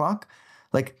 9 o'clock.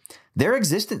 Like, their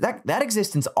existence, that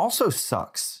existence also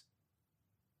sucks,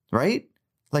 right?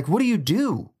 Like, what do you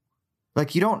do?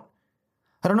 Like, you don't,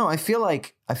 I don't know. I feel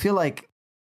like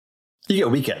you get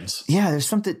weekends. Yeah, there's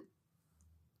something.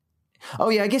 Oh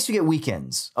yeah, I guess you get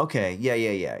weekends. Okay, yeah.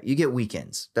 You get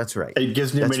weekends. That's right. It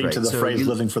gives new meaning to the phrase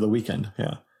 "living for the weekend."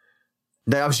 Yeah,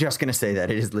 I was just gonna say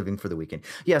that it is living for the weekend.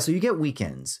 Yeah, so you get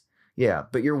weekends. Yeah,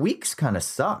 but your weeks kind of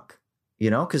suck,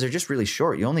 because they're just really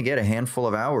short. You only get a handful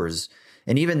of hours,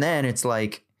 and even then, it's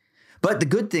like. But the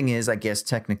good thing is, I guess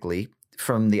technically,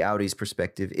 from the Audi's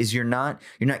perspective, is you're not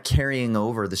carrying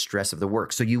over the stress of the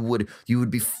work. So you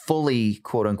would be fully,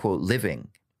 quote unquote, living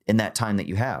in that time that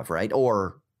you have, right?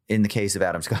 Or in the case of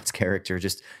Adam Scott's character,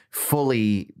 just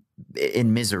fully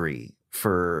in misery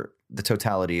for the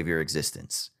totality of your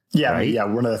existence. Yeah, right? yeah.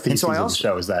 One of the themes of the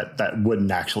show is that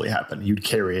wouldn't actually happen. You'd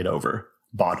carry it over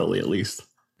bodily, at least.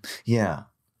 Yeah.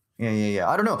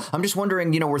 I don't know. I'm just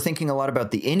wondering, we're thinking a lot about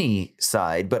the innie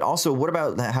side, but also what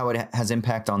about how it has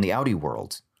impact on the outie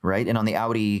world, right? And on the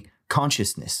outie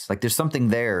consciousness. Like, there's something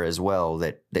there as well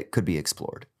that could be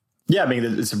explored. Yeah,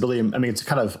 it's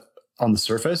kind of on the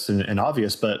surface and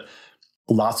obvious, but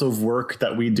lots of work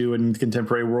that we do in the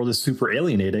contemporary world is super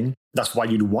alienating. That's why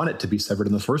you'd want it to be severed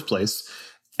in the first place.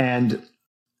 And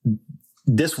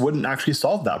this wouldn't actually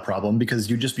solve that problem, because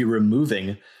you'd just be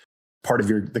removing part of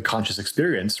the conscious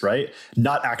experience, right?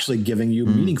 Not actually giving you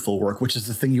meaningful work, which is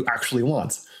the thing you actually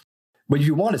want. What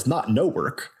you want is not no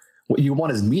work. What you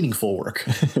want is meaningful work,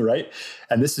 right?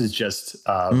 And this is just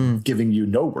giving you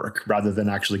no work rather than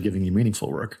actually giving you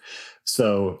meaningful work.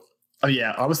 So,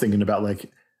 I was thinking about,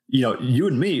 like, you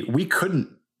and me, we couldn't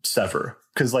sever,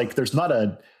 because, like, there's not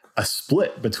a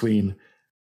split between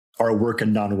our work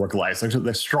and non-work lives.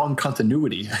 There's strong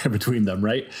continuity between them,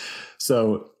 right?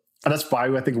 So, and that's why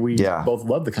I think we both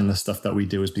love the kind of stuff that we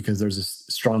do, is because there's this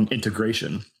strong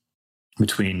integration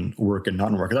between work and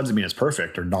non-work. It doesn't mean it's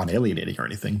perfect or non-alienating or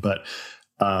anything, but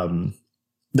the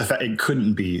fact it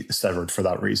couldn't be severed for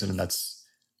that reason. And that's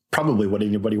probably what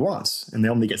anybody wants. And they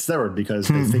only get severed because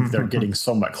they think they're getting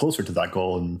somewhat closer to that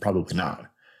goal, and probably not.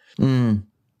 Yeah,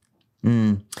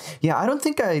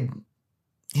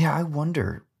 I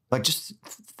wonder, like, just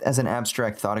as an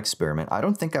abstract thought experiment, I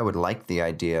don't think I would like the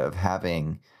idea of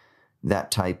having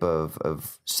that type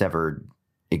of severed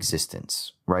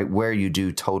existence, right? Where you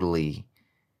do totally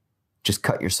just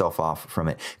cut yourself off from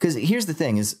it. Because here's the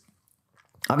thing is,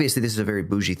 obviously this is a very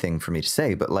bougie thing for me to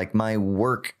say, but like my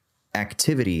work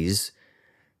activities,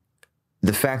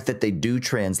 the fact that they do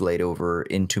translate over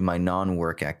into my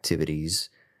non-work activities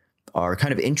are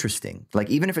kind of interesting. Like,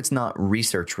 even if it's not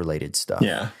research related stuff,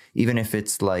 even if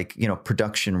it's like,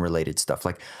 production related stuff,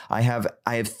 like I have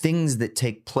things that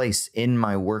take place in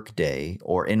my work day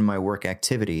or in my work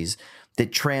activities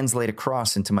that translate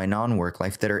across into my non-work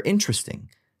life that are interesting,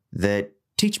 that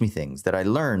teach me things, that I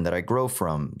learn, that I grow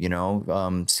from,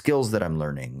 skills that I'm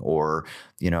learning, or,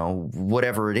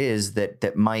 whatever it is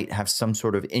that might have some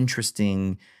sort of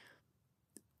interesting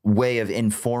way of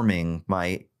informing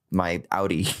my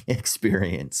outie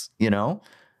experience,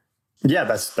 Yeah,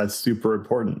 that's super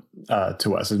important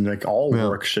to us. And like all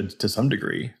work should, to some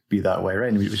degree, be that way, right?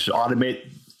 And we should automate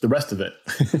the rest of it.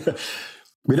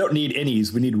 We don't need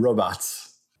innies, we need robots.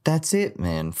 That's it,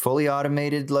 man. Fully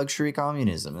automated luxury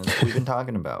communism. That's what we've been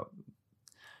talking about.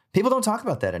 People don't talk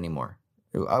about that anymore.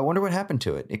 I wonder what happened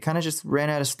to it. It kind of just ran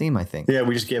out of steam, I think. Yeah,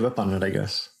 we just gave up on it, I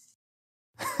guess.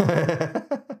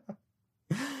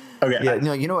 Okay.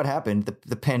 Yeah, you know what happened?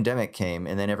 The pandemic came,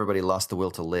 and then everybody lost the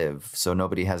will to live. So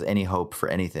nobody has any hope for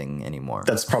anything anymore.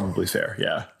 That's probably fair.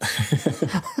 Yeah.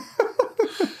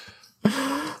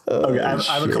 Okay, I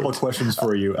have a couple of questions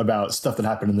for you about stuff that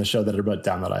happened in the show that I wrote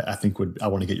down that I think I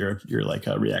want to get your like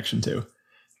reaction to.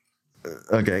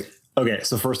 Okay. Okay,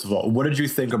 so first of all, what did you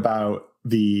think about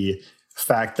the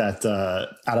fact that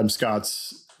Adam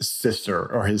Scott's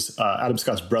sister or his Adam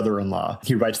Scott's brother-in-law,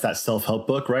 he writes that self-help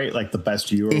book, right? Like the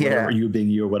best you or whatever, you being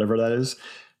you or whatever that is.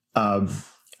 And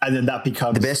then that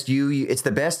becomes the best you. It's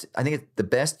the best. I think it's the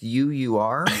best you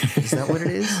are. Is that what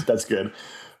it is? That's good.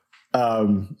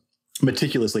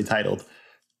 Meticulously titled.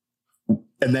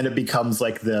 And then it becomes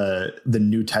like the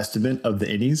New Testament of the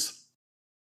innies.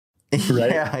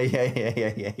 Right?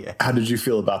 Yeah. How did you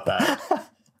feel about that?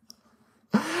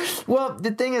 Well,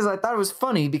 the thing is, I thought it was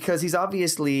funny because he's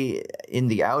obviously in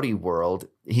the outie world.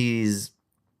 He's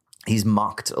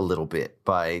mocked a little bit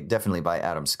definitely by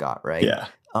Adam Scott, right? Yeah.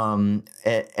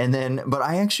 But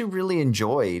I actually really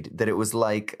enjoyed that it was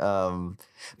like,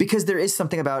 because there is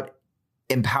something about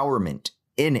empowerment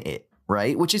in it,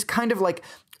 right? Which is kind of like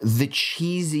the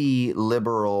cheesy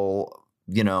liberal,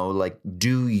 like,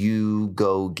 do you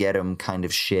go get him kind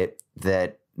of shit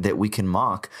that we can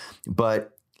mock.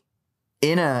 But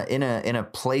in a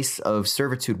place of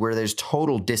servitude where there's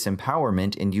total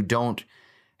disempowerment and you don't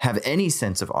have any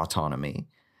sense of autonomy,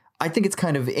 I think it's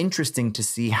kind of interesting to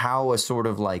see how a sort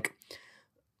of like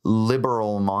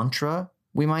liberal mantra,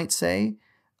 we might say,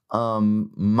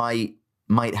 might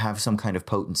have some kind of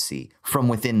potency from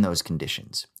within those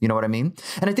conditions. You know what I mean?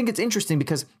 And I think it's interesting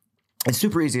because it's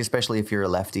super easy, especially if you're a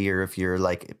lefty or if you're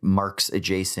like Marx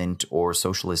adjacent or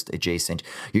socialist adjacent.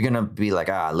 You're going to be like,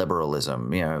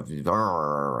 liberalism,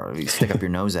 you stick up your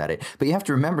nose at it. But you have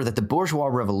to remember that the bourgeois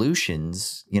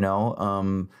revolutions,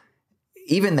 even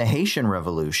the Haitian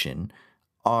Revolution,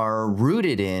 are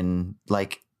rooted in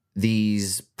like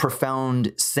these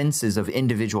profound senses of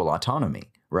individual autonomy,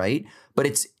 right? But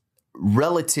it's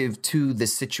relative to the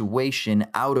situation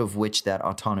out of which that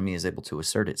autonomy is able to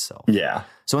assert itself. Yeah.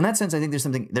 So in that sense, I think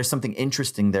there's something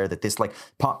interesting there, that this like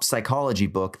pop psychology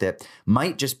book that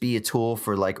might just be a tool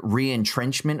for like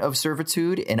re-entrenchment of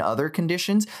servitude in other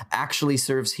conditions actually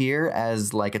serves here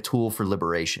as like a tool for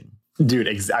liberation. Dude,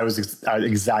 I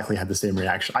exactly had the same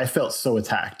reaction. I felt so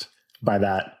attacked by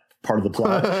that part of the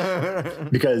plot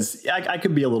because I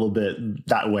could be a little bit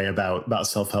that way about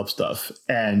self-help stuff.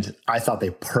 And I thought they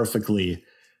perfectly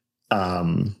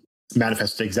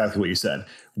manifested exactly what you said,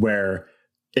 where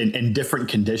in different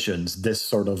conditions, this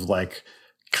sort of like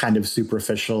kind of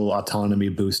superficial autonomy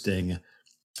boosting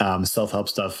self-help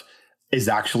stuff is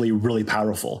actually really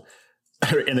powerful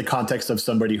in the context of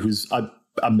somebody who's a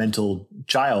mental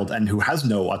child and who has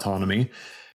no autonomy.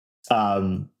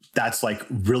 That's like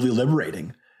really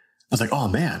liberating. I was like, oh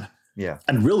man. Yeah.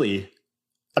 And really,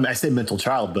 I mean, I say mental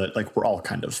child, but like we're all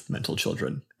kind of mental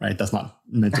children, right? That's not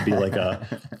meant to be like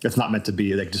it's not meant to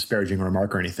be like disparaging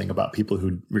remark or anything about people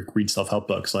who read self-help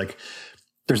books. Like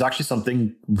there's actually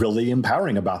something really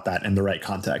empowering about that in the right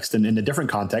context. And in a different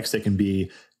context, it can be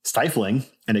stifling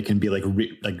and it can be like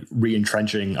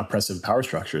re-entrenching oppressive power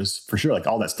structures for sure. Like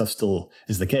all that stuff still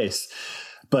is the case.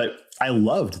 But I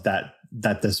loved that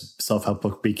this self-help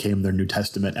book became their New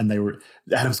Testament, and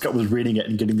Adam Scott was reading it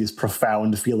and getting these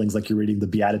profound feelings like you're reading the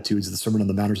Beatitudes, the Sermon on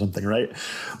the Mount or something, right?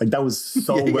 Like that was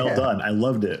so well done. I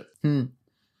loved it.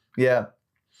 Yeah.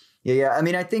 I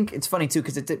mean, I think it's funny too,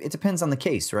 because it depends on the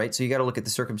case, right? So you got to look at the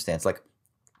circumstance. Like,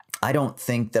 I don't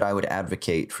think that I would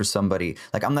advocate for somebody,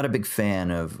 like I'm not a big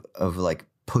fan of like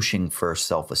pushing for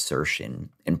self-assertion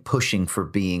and pushing for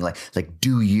being like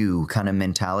do you kind of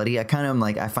mentality. I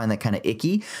find that kind of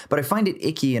icky, but I find it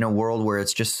icky in a world where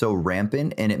it's just so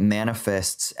rampant and it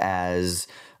manifests as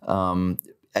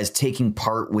taking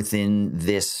part within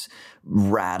this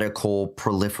radical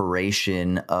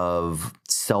proliferation of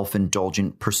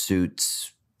self-indulgent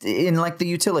pursuits in like the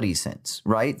utility sense,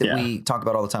 right? That we talk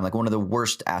about all the time, like one of the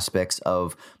worst aspects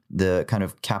of the kind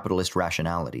of capitalist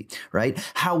rationality, right?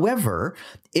 However,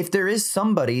 if there is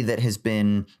somebody that has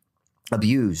been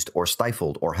abused or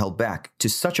stifled or held back to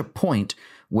such a point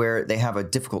where they have a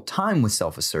difficult time with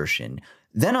self-assertion,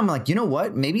 then I'm like, you know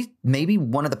what? Maybe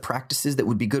one of the practices that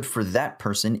would be good for that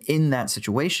person in that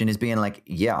situation is being like,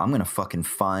 yeah, I'm going to fucking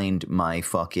find my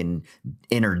fucking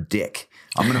inner dick.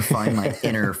 I'm going to find my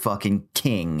inner fucking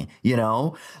king, you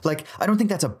know? Like, I don't think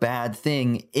that's a bad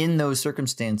thing in those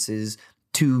circumstances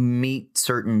to meet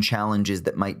certain challenges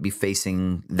that might be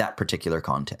facing that particular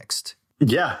context.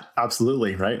 Yeah,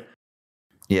 absolutely. Right.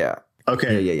 Yeah.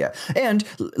 Okay. Yeah. And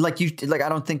I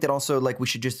don't think that also like we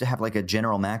should just have like a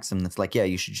general maxim that's like, yeah,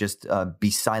 you should just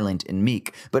be silent and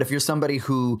meek. But if you're somebody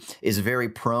who is very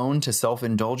prone to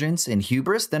self-indulgence and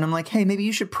hubris, then I'm like, hey, maybe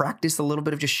you should practice a little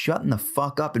bit of just shutting the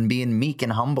fuck up and being meek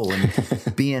and humble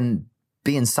and being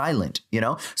being silent, you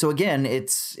know? So again,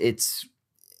 it's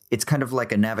kind of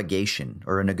like a navigation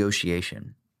or a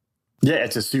negotiation. Yeah,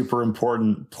 it's a super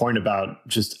important point about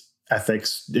just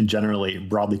ethics in generally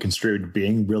broadly construed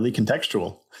being really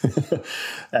contextual.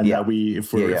 And that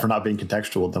if we're not being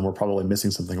contextual, then we're probably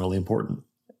missing something really important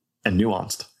and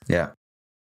nuanced. Yeah.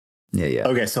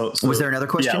 Okay, so was there another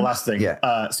question? Yeah, last thing.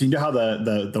 Yeah. So you know how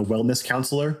the wellness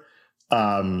counselor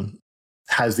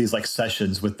has these like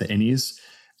sessions with the innies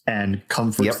and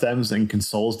comforts them and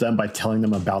consoles them by telling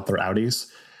them about their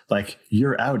outies. Like,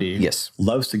 your outie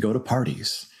loves to go to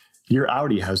parties. Your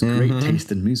outie has great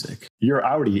taste in music. Your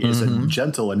outie is a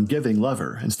gentle and giving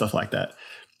lover and stuff like that.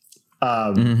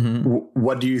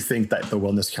 What do you think that the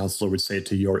wellness counselor would say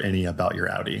to your innie about your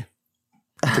outie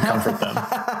to comfort them?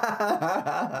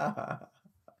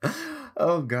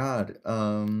 Oh God.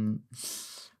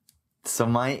 So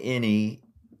my innie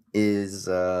is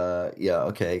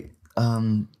okay.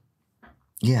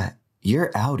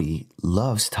 Your outie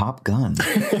loves Top Gun.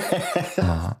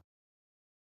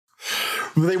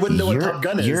 They wouldn't know what Top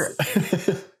Gun is.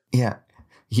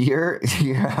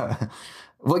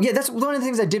 Well, yeah, that's one of the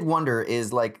things I did wonder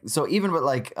is like, so even with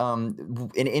like,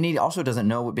 and he also doesn't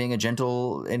know what being a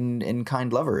gentle and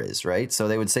kind lover is, right? So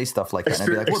they would say stuff like that. And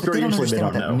I'd be like, well, but they don't understand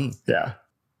what that means. Yeah.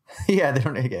 Yeah, they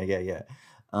don't. Yeah.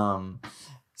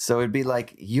 So it'd be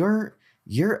like, your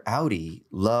outie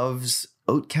loves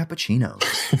oat cappuccinos.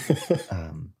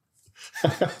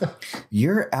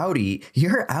 Your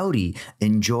outie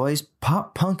enjoys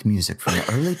pop punk music from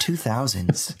the early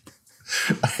 2000s.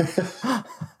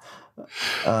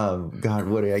 Oh God,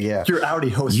 what? Yeah, your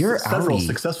outie hosts several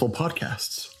successful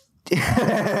podcasts.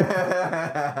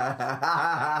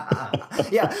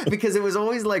 Yeah, because it was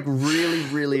always like really,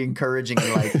 really encouraging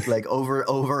and like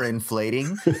over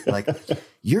inflating. Like,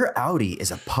 your outie is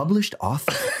a published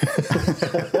author.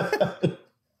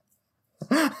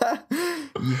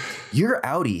 Your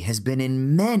outie has been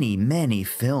in many, many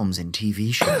films and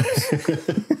TV shows.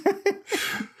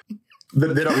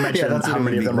 They don't mention how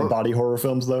many of them are body horror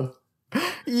films, though.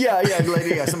 Yeah.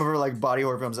 Some of them are like body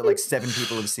horror films that like 7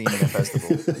 people have seen at a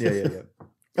festival. Yeah.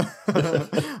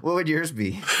 What would yours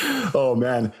be? Oh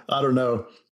man, I don't know.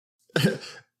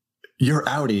 Your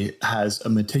outie has a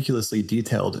meticulously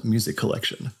detailed music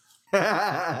collection.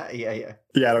 Yeah.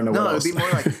 Yeah, I don't know what else. It'd be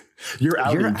more like your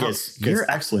outie gets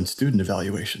excellent student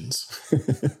evaluations.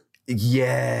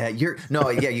 Yeah, you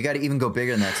got to even go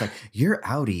bigger than that. It's like, your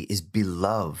outie is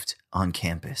beloved on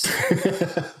campus.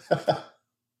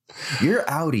 Your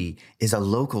outie is a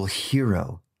local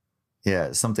hero.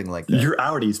 Yeah, something like that. Your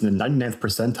outie is in the 99th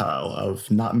percentile of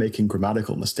not making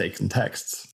grammatical mistakes in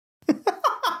texts.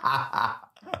 That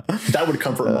would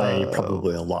comfort my innie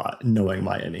probably a lot, knowing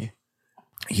my innie.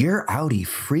 Your outie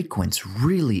frequents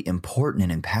really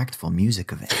important and impactful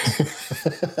music events.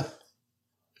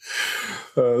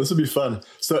 This would be fun.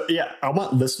 So yeah, I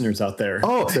want listeners out there.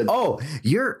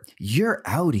 Your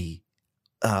outie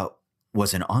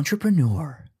was an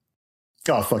entrepreneur.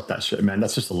 Oh, fuck that shit, man.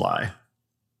 That's just a lie.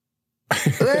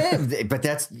 But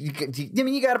you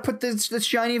got to put the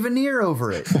shiny veneer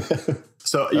over it.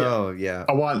 So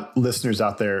I want listeners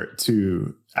out there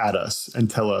to add us and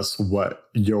tell us what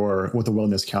the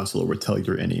wellness counselor would tell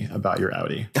your innie about your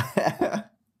outie.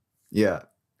 Yeah.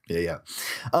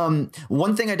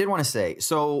 One thing I did want to say,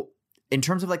 so in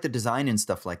terms of like the design and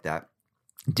stuff like that,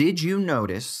 did you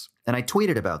notice, and I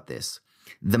tweeted about this,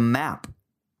 the map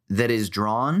that is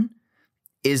drawn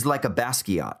is like a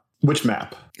Basquiat. Which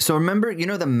map? So remember,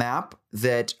 the map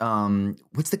that,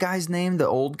 what's the guy's name? The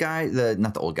old guy,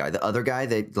 not the old guy, the other guy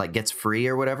that like gets free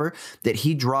or whatever, that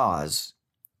he draws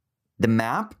the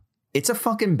map. It's a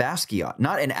fucking Basquiat,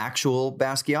 not an actual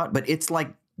Basquiat, but it's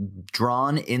like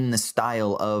drawn in the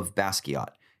style of Basquiat.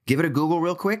 Give it a Google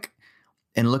real quick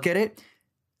and look at it.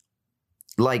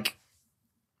 Like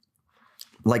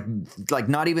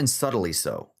not even subtly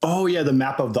so. Oh yeah, the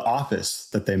map of The Office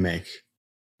that they make.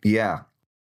 Yeah.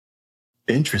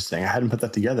 Interesting. I hadn't put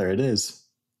that together. It is.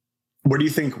 Where do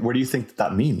you think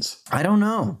that means? I don't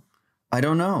know.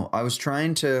 I was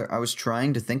trying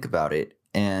to think about it,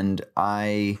 and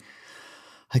I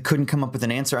couldn't come up with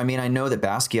an answer. I mean, I know that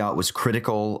Basquiat was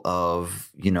critical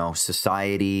of,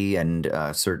 society and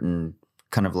certain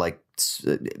kind of like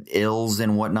ills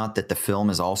and whatnot that the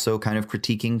film is also kind of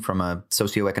critiquing from a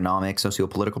socioeconomic,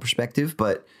 sociopolitical perspective.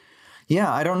 But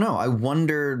yeah, I don't know. I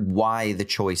wondered why the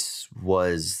choice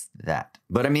was that.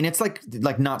 But I mean, it's like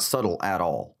not subtle at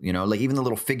all. Like even the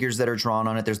little figures that are drawn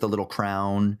on it. There's the little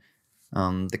crown,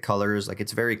 the colors. Like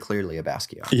it's very clearly a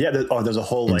Basquiat. Yeah. There's a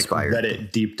whole inspired. Like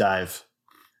Reddit deep dive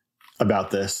about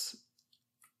this.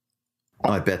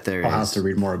 I bet there is. I'll have to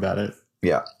read more about it.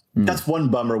 Yeah. That's one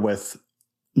bummer with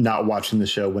not watching the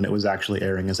show when it was actually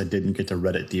airing, is I didn't get to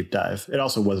Reddit deep dive. It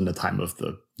also wasn't a time of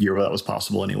the year where that was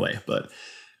possible anyway, but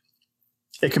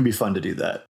it can be fun to do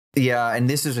that. Yeah, and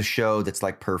this is a show that's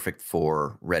like perfect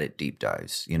for Reddit deep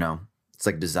dives, you know? It's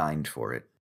like designed for it.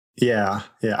 Yeah.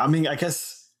 I mean, I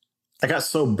guess I got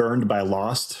so burned by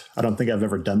Lost. I don't think I've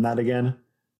ever done that again.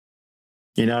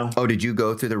 You know? Oh, did you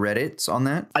go through the Reddits on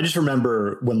that? I just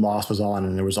remember when Lost was on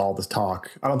and there was all this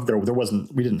talk. I don't think there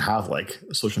wasn't, we didn't have like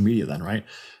social media then, right?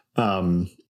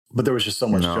 But there was just so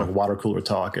much water cooler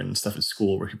talk and stuff at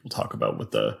school where people talk about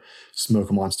what the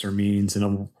smoke monster means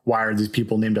and why are these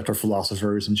people named after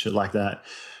philosophers and shit like that.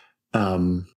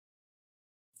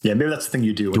 Yeah, maybe that's the thing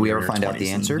you do. Do we ever find out the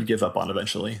answer? You give up on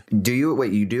eventually. Do you?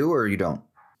 Wait, you do or you don't?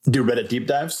 Do Reddit deep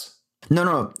dives?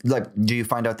 No. Like, do you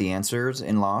find out the answers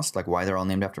in Lost? Like why they're all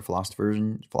named after philosophers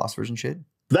and shit?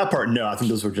 That part, no. I think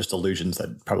those were just illusions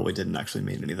that probably didn't actually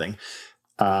mean anything.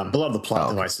 But a lot of the plot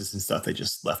devices and stuff, they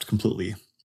just left completely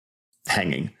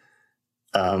hanging.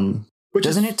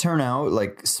 Doesn't it turn out,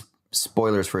 like,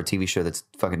 spoilers for a TV show that's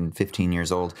fucking 15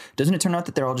 years old, doesn't it turn out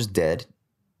that they're all just dead?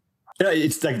 Yeah,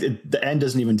 it's like the end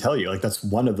doesn't even tell you. Like, that's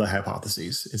one of the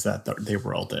hypotheses, is that they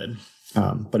were all dead.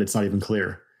 But it's not even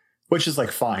clear, which is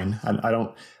like fine. I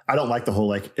don't like the whole,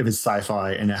 like, if it's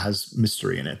sci-fi and it has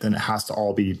mystery in it, then it has to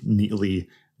all be neatly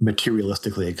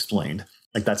materialistically explained.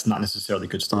 Like, that's not necessarily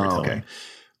good storytelling. Okay.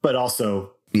 But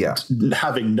also,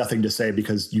 having nothing to say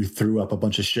because you threw up a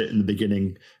bunch of shit in the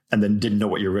beginning and then didn't know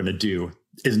what you were going to do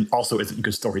isn't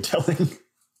good storytelling.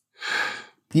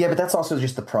 Yeah, but that's also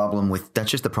just the problem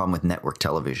with network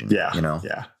television. Yeah, you know.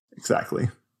 Yeah, exactly.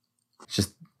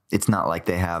 It's not like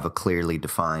they have a clearly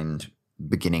defined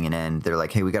beginning and end. They're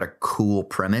like, hey, we got a cool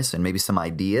premise and maybe some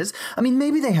ideas. I mean,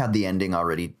 maybe they had the ending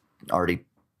already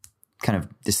kind of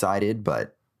decided,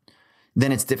 but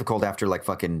then it's difficult after like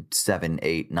fucking 7,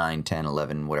 8, 9, 10,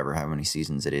 11, whatever, how many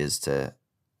seasons it is to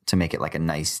make it like a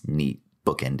nice, neat,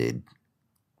 bookended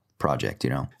project, you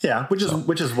know? Yeah, which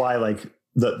is why like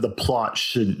the plot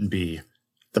shouldn't be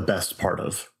the best part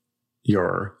of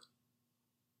your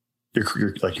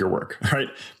work, right?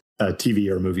 TV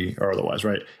or movie or otherwise,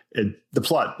 right? The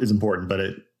plot is important, but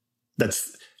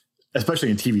that's especially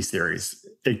in TV series,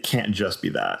 it can't just be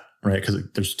that, right? Because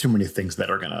there's too many things that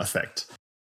are going to affect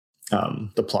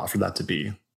the plot for that to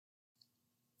be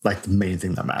like the main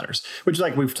thing that matters. Which,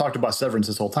 like, we've talked about Severance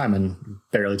this whole time and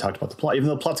barely talked about the plot, even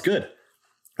though the plot's good.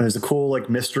 And there's a cool like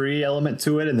mystery element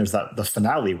to it, and there's the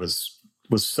finale was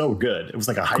so good. It was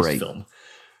like a heist film.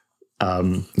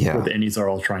 Where the Ennies are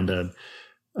all trying to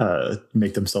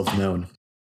make themselves known.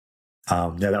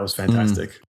 That was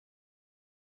fantastic.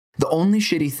 The only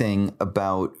shitty thing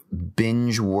about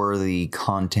binge-worthy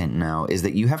content now is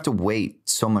that you have to wait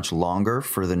so much longer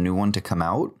for the new one to come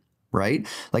out, right?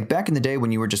 Like back in the day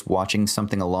when you were just watching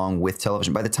something along with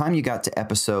television, by the time you got to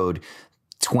episode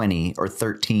 20 or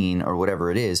 13 or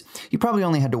whatever it is, you probably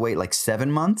only had to wait like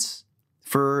 7 months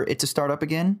for it to start up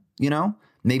again, you know?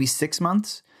 Maybe 6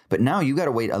 months. But now you got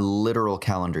to wait a literal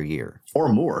calendar year. Or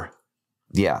more.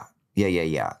 Yeah.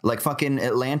 Like fucking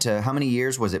Atlanta, how many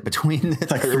years was it between the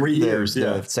like 3 years,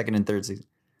 the second and third season?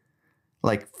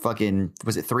 Like fucking,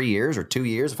 was it 3 years or 2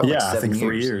 years? It felt like 7 I think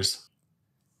 3 years.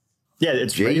 Yeah,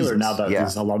 it's regular now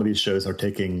that a lot of these shows are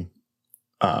taking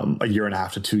a year and a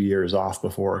half to 2 years off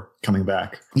before coming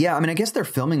back. Yeah, I mean, I guess they're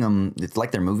filming them. It's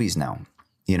like they're movies now,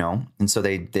 you know? And so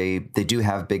they do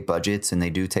have big budgets and they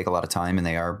do take a lot of time and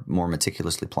they are more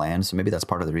meticulously planned. So maybe that's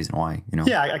part of the reason why, you know?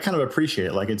 Yeah, I kind of appreciate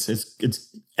it. Like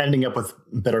it's ending up with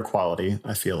better quality,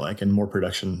 I feel like, and more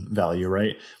production value,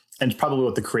 right? And it's probably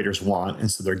what the creators want. And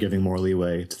so they're giving more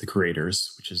leeway to the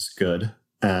creators, which is good.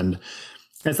 And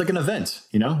it's like an event,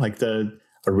 you know, like a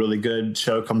really good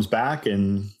show comes back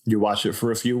and you watch it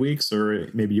for a few weeks, or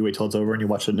maybe you wait till it's over and you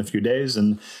watch it in a few days.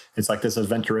 And it's like this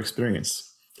adventure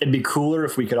experience. It'd be cooler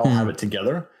if we could all have it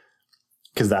together,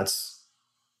 because that's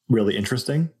really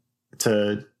interesting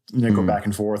to go back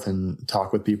and forth and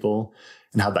talk with people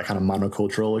and have that kind of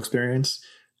monocultural experience.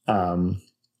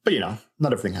 But, you know,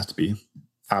 not everything has to be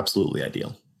absolutely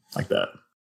ideal like that.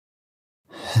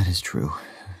 That is true.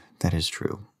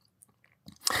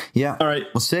 Yeah. All right.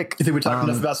 Well, sick. You think we talked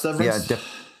enough about Severance? Yeah.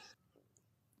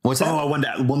 What's that? Oh,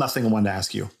 one last thing I wanted to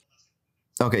ask you.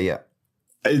 Okay. Yeah.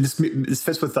 This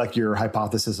fits with like your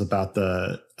hypothesis about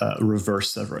the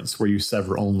reverse severance, where you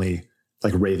sever only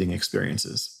like raving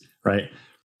experiences, right?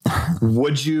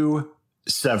 Would you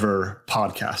sever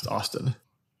podcast Austin?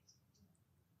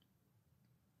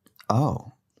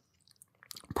 Oh,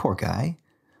 poor guy.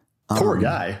 Poor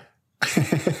guy.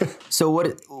 So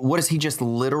what is he just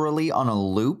literally on a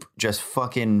loop, just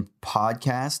fucking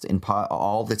podcast and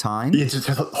all the time? It's just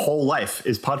his whole life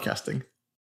is podcasting.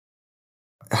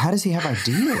 How does he have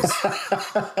ideas?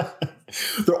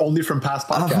 They're only from past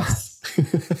podcasts.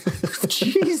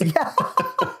 Jeez, yeah.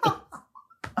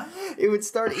 It would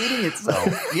start eating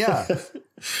itself. Yeah.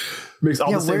 Makes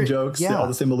all the same jokes, yeah. all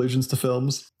the same allusions to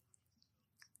films.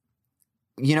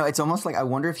 You know, it's almost like I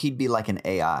wonder if he'd be like an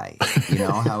AI. You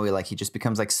know how he just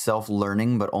becomes like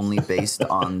self-learning, but only based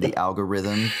on the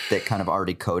algorithm that kind of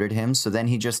already coded him. So then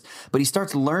he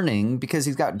starts learning because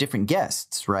he's got different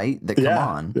guests, right? That come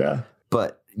on. Yeah.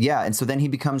 But yeah, and so then he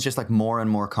becomes just like more and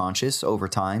more conscious over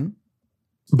time.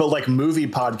 But like movie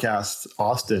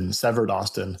podcast Severed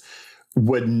Austin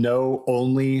would know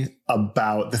only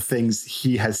about the things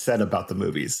he has said about the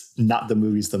movies, not the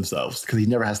movies themselves, because he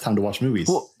never has time to watch movies.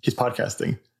 Well, he's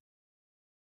podcasting.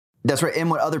 That's right. And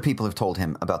what other people have told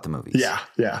him about the movies.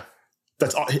 Yeah.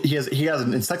 That's all. He has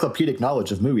an encyclopedic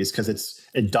knowledge of movies because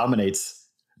it dominates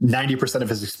 90% of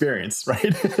his experience,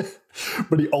 right?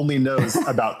 But he only knows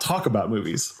talk about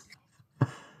movies.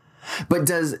 But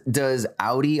does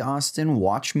Audi Austin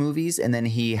watch movies, and then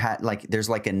he had there's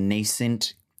like a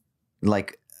nascent a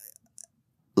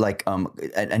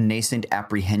nascent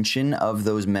apprehension of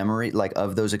those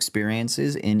of those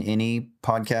experiences in any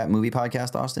movie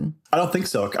podcast, Austin? I don't think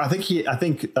so. I think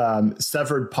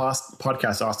Severed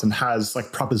podcast Austin has like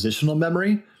propositional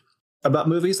memory about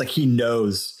movies. Like he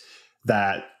knows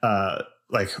that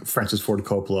like Francis Ford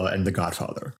Coppola and The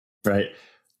Godfather, right?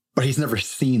 But he's never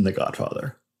seen The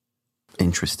Godfather.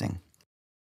 Interesting.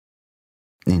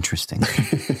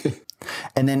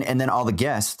 And then all the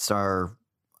guests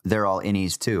they're all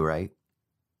innies too, right?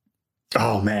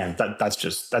 Oh man, that's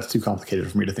too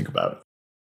complicated for me to think about.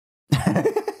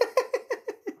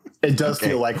 It does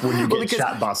feel like when you get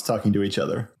chatbots talking to each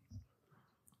other.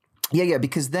 Yeah,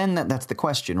 because then that's the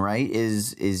question, right?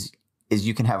 Is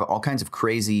you can have all kinds of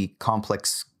crazy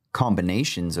complex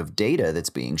combinations of data that's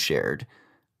being shared,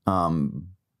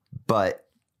 but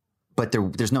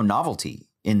there's no novelty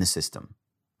in the system,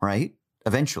 right?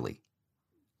 Eventually,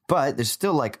 but there's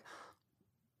still like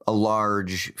a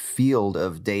large field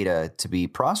of data to be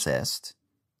processed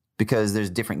because there's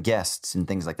different guests and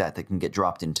things like that can get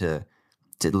dropped into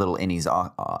little innie's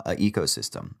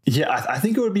ecosystem. Yeah, I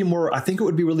think it would be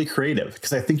really creative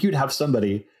because I think you'd have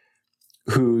somebody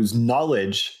whose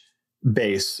knowledge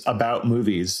base about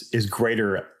movies is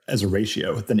greater as a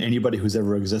ratio than anybody who's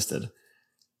ever existed,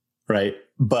 right?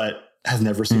 But has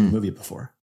never seen a movie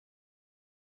before.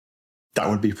 That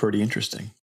would be pretty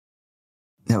interesting.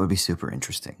 That would be super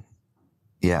interesting.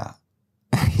 Yeah.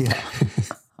 Yeah.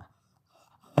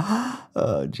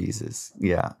 Oh, Jesus.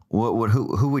 Yeah.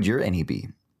 Who would your innie be?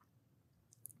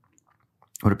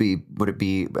 Would it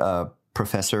be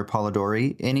Professor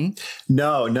Polidori innie?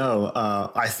 No.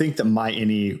 I think that my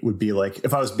innie would be like,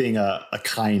 if I was being a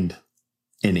kind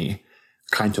innie,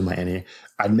 kind to my innie,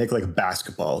 I'd make like a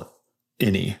basketball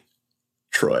innie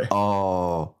Troy.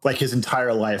 Oh. Like his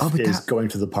entire life is going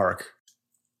to the park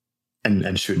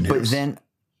and shooting hoops. But then,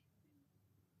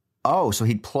 so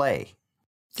he'd play.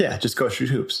 Yeah, just go shoot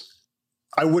hoops.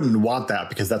 I wouldn't want that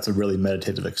because that's a really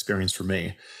meditative experience for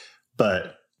me.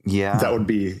 But yeah, that would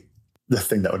be the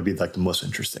thing that would be like the most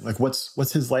interesting. Like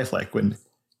what's his life like when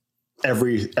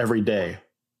every day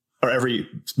or every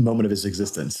moment of his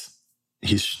existence,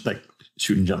 he's like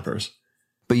shooting jumpers.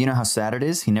 But you know how sad it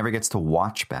is? He never gets to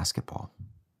watch basketball.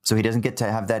 So he doesn't get to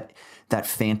have that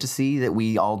fantasy that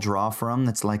we all draw from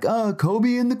that's like,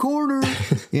 Kobe in the corner,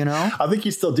 you know? I think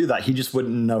he'd still do that. He just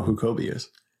wouldn't know who Kobe is.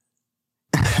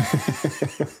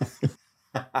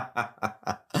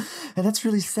 And that's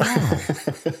really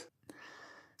sad.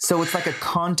 So it's like a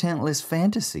contentless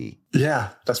fantasy. Yeah,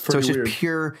 that's pretty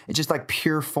weird. It's just like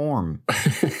pure form.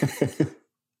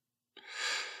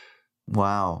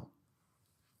 Wow.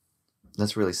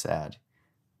 That's really sad.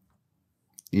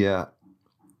 Yeah.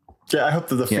 Yeah, I hope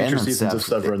that the future seasons of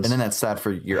Severance. And then that's sad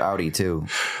for your Audi too.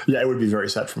 Yeah, it would be very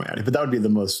sad for my Audi, but that would be the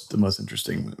most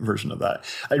interesting version of that.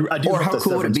 I do hope that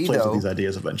Severance plays with these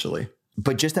ideas eventually.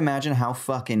 But just imagine how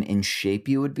fucking in shape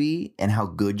you would be and how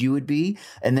good you would be.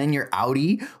 And then your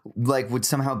Audi would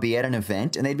somehow be at an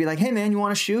event and they'd be like, hey man, you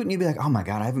want to shoot? And you'd be like, oh my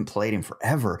God, I haven't played him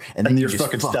forever. And then you're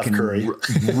fucking Steph Curry.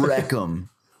 Wreck them.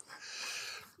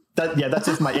 That's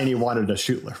if my innie wanted to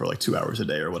shoot for like 2 hours a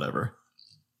day or whatever.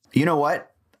 You know what?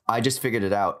 I just figured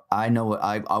it out. I know what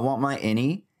I want my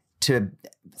innie to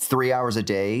 3 hours a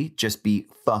day just be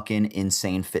fucking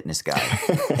insane fitness guy.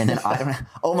 And then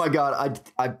oh my God,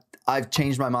 I've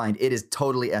changed my mind. It is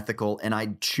totally ethical and I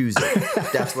choose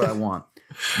it. That's what I want.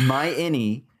 My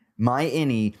innie my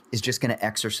innie is just going to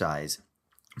exercise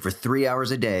for 3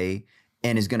 hours a day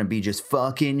and is going to be just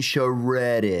fucking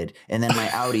shredded. And then my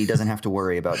outie doesn't have to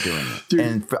worry about doing it. Dude.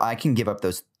 And I can give up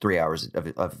those 3 hours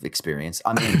of experience.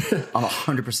 I'm in. I'm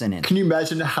 100% in. Can you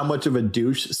imagine how much of a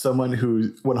douche someone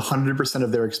who 100%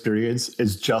 of their experience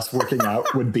is just working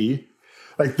out would be?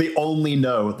 Like they only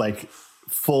know like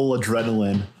full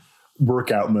adrenaline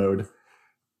workout mode.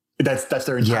 That's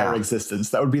their entire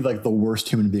existence. That would be like the worst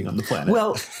human being on the planet.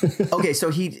 Well, okay, so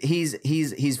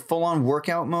he's full on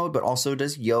workout mode, but also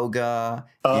does yoga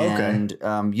and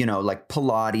like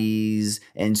Pilates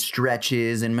and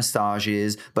stretches and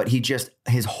massages. But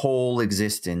his whole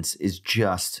existence is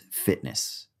just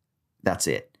fitness. That's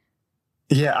it.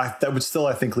 Yeah, that would still,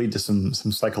 I think, lead to some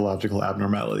psychological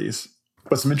abnormalities.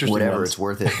 But some interesting Whatever, ones. it's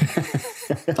worth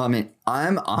it. I mean,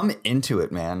 I'm into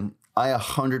it, man. I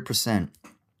 100%.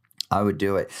 I would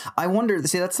do it. I wonder,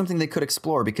 see, that's something they could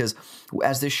explore because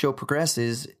as this show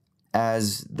progresses,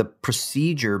 as the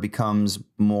procedure becomes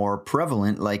more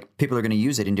prevalent, like people are going to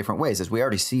use it in different ways. As we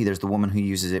already see, there's the woman who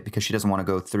uses it because she doesn't want to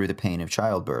go through the pain of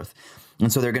childbirth.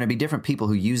 And so there are going to be different people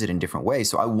who use it in different ways.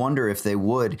 So I wonder if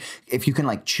you can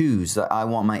like choose, I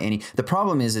want my innie. The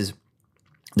problem is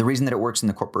the reason that it works in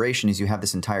the corporation is you have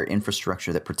this entire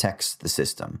infrastructure that protects the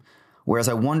system. Whereas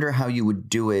I wonder how you would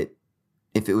do it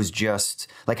if it was just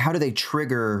like, how do they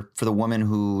trigger for the woman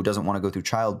who doesn't want to go through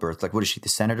childbirth? Like, what is she, the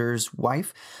senator's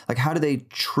wife? Like, how do they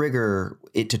trigger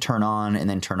it to turn on and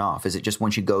then turn off? Is it just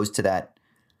when she goes to that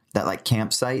like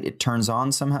campsite, it turns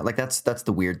on somehow? Like, that's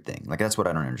the weird thing. Like, that's what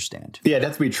I don't understand. Yeah, it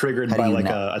has to be triggered How by do you like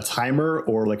know? a timer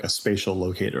or like a spatial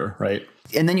locator, right?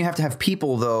 And then you have to have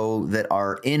people, though, that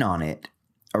are in on it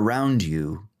around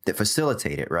you that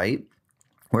facilitate it, right?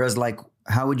 Whereas, like,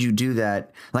 how would you do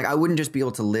that? Like, I wouldn't just be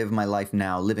able to live my life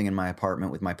now, living in my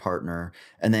apartment with my partner,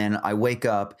 and then I wake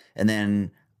up, and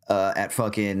then at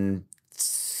fucking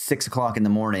 6 o'clock in the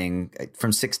morning,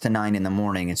 from 6 to 9 in the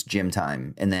morning, it's gym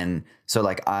time, and then so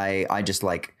like I just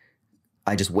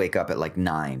wake up at like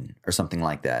 9 or something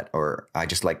like that, or I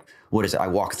just like, what is it? I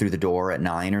walk through the door at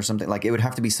 9 or something. Like, it would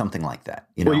have to be something like that.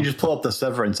 You know? Well, you just pull up the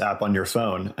Severance app on your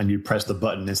phone and you press the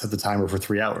button and set the timer for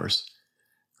 3 hours,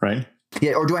 right?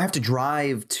 Yeah, or do I have to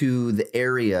drive to the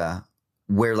area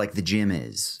where like the gym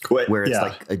is, where it's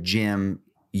like a gym?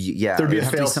 Yeah, there'd be a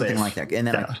have to be fail something safe. like that. And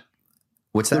then Yeah.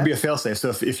 what's that? There'd be a failsafe. So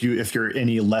if your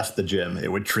innie left the gym, it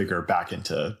would trigger back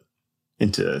into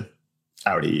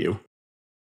outie you.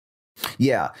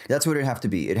 Yeah, that's what it'd have to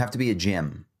be. It'd have to be a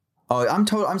gym. Oh,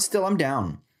 I'm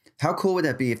down. How cool would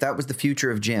that be if that was the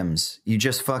future of gyms? You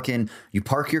just you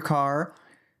park your car,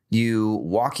 you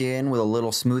walk in with a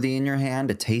little smoothie in your hand,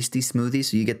 a tasty smoothie,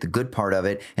 so you get the good part of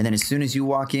it. And then as soon as you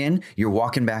walk in, you're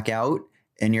walking back out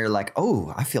and you're like,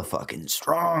 oh, I feel fucking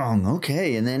strong.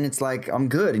 Okay. And then it's like, I'm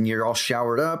good. And you're all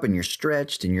showered up and you're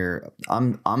stretched and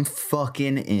I'm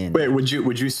fucking in. Wait, would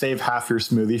you save half your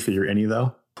smoothie for your innie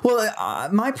though? Well,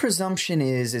 my presumption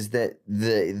is that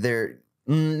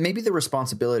maybe the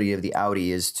responsibility of the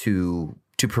outie is to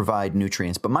provide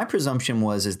nutrients, but my presumption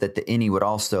is that the innie would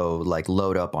also like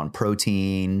load up on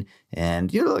protein,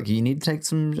 and you need to take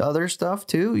some other stuff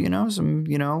too,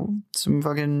 some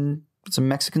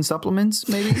Mexican supplements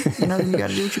maybe. You got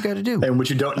to do what you got to do. And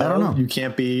what you don't know. You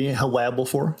can't be liable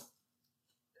for.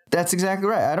 That's exactly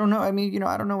right. I don't know. I mean,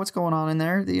 I don't know what's going on in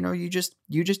there. You just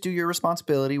do your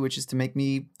responsibility, which is to make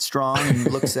me strong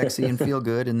and look sexy and feel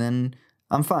good, and then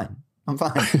I'm fine.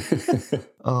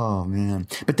 Oh, man.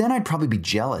 But then I'd probably be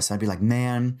jealous. I'd be like,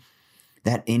 man,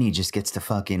 that innie just gets to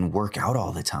fucking work out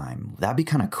all the time. That'd be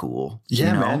kind of cool.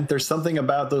 Yeah, man. There's something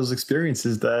about those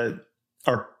experiences that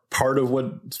are part of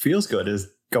what feels good is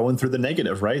going through the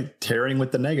negative, right? Tearing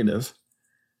with the negative.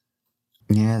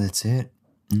 Yeah, that's it.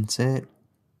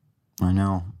 I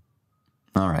know.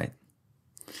 All right.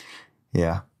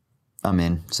 Yeah, I'm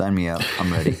in. Sign me up.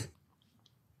 I'm ready.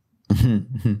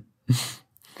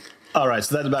 All right,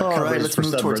 so that's about coverage. All right, let's for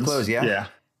move Severance. towards close. Yeah.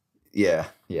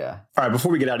 All right,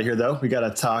 before we get out of here, though, we got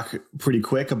to talk pretty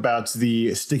quick about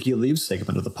the Sticky Leaves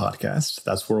segment of the podcast.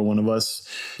 That's where one of us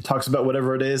talks about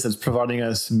whatever it is that's providing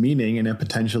us meaning in a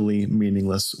potentially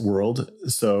meaningless world.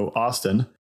 So, Austin,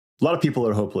 a lot of people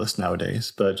are hopeless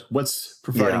nowadays, but what's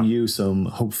providing you some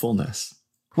hopefulness?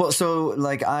 Well, so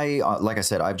like I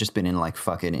said, I've just been in like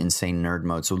fucking insane nerd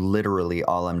mode. So literally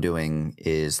all I'm doing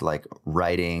is like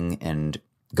writing and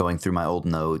going through my old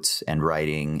notes and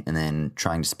writing, and then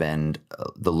trying to spend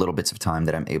the little bits of time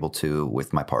that I'm able to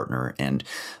with my partner. And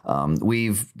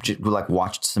we've like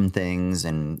watched some things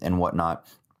and whatnot.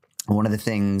 One of the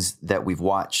things that we've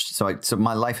watched, so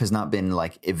my life has not been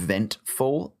like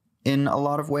eventful in a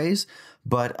lot of ways,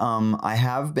 but I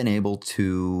have been able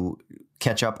to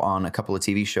catch up on a couple of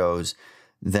TV shows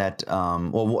that,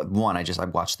 one, I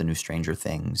watched the new Stranger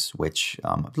Things, which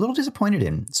I'm a little disappointed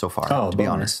in so far, to be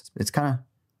honest. It's kind of,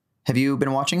 have you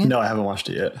been watching it? No, I haven't watched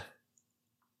it yet.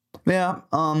 Yeah.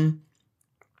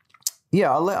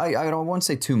 Yeah, I won't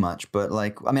say too much, but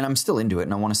I'm still into it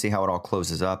and I want to see how it all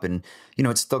closes up. And,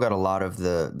 it's still got a lot of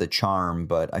the charm,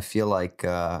 but I feel like,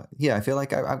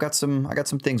 I've got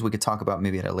some things we could talk about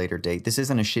maybe at a later date. This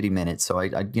isn't a shitty minute, so I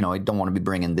don't want to be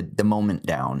bringing the moment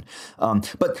down.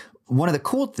 But one of the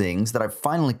cool things that I've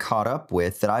finally caught up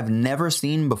with that I've never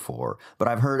seen before, but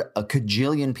I've heard a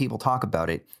cajillion people talk about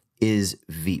it, is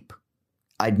Veep.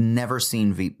 I'd never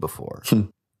seen Veep before.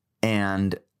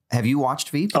 And have you watched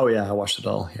Veep? Oh, yeah, I watched it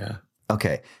all, yeah.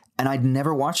 Okay. And I'd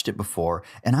never watched it before,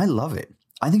 and I love it.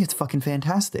 I think it's fucking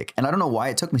fantastic. And I don't know why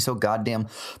it took me so goddamn...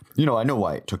 I know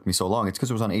why it took me so long. It's because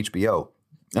it was on HBO,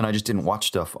 and I just didn't watch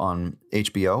stuff on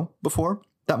HBO before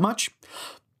that much.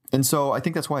 And so I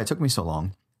think that's why it took me so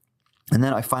long. And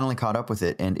then I finally caught up with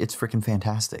it, and it's freaking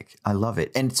fantastic. I love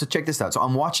it. And so check this out. So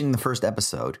I'm watching the first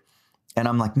episode, and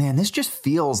I'm like, man, this just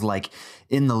feels like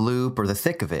in the loop or the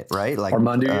thick of it, right? Like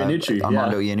Armando Iannucci.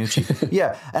 Iannucci.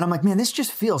 Yeah. And I'm like, man, this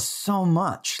just feels so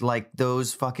much like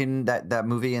those fucking, that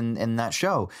movie and that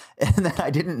show. And then I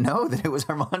didn't know that it was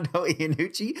Armando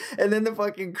Iannucci. And then the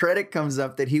fucking credit comes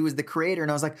up that he was the creator.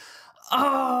 And I was like,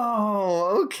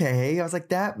 oh, okay. I was like,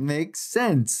 that makes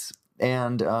sense.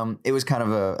 And it was kind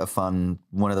of a fun,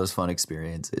 one of those fun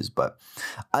experiences. But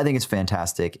I think it's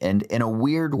fantastic. And in a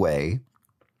weird way,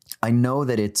 I know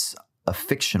that it's a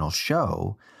fictional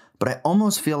show, but I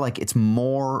almost feel like it's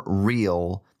more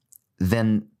real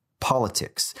than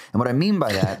politics. And what I mean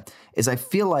by that is I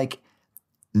feel like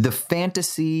the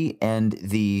fantasy and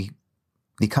the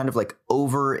kind of like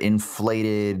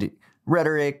overinflated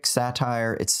rhetoric,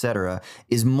 satire, etc.,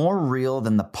 is more real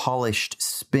than the polished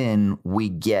spin we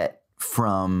get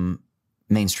from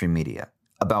mainstream media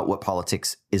about what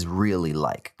politics is really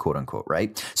like, quote unquote,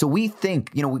 right? So we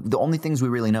think, the only things we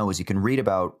really know is you can read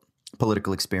about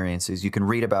political experiences, you can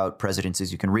read about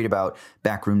presidencies, you can read about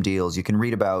backroom deals, you can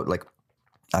read about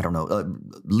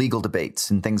legal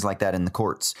debates and things like that in the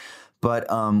courts. But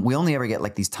we only ever get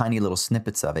like these tiny little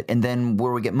snippets of it. And then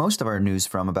where we get most of our news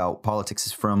from about politics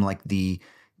is from like the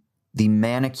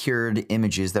manicured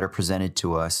images that are presented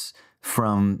to us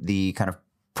from the kind of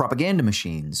propaganda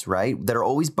machines, right? That are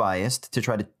always biased to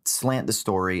try to slant the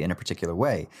story in a particular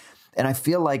way. And I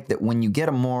feel like that when you get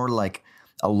a more like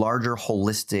a larger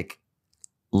holistic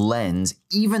lens,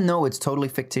 even though it's totally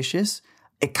fictitious,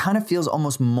 it kind of feels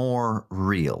almost more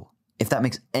real, if that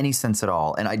makes any sense at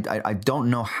all. And I don't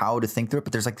know how to think through it,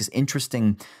 but there's like this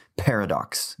interesting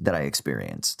paradox that I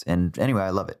experienced. And anyway, I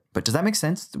love it. But does that make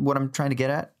sense, what I'm trying to get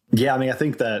at? Yeah, I mean, I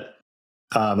think that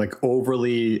like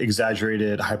overly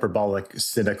exaggerated, hyperbolic,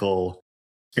 cynical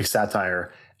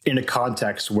satire in a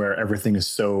context where everything is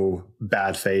so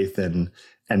bad faith and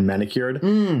manicured,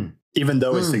 even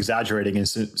though it's exaggerating and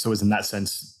so is in that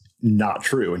sense not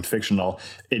true and fictional,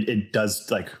 it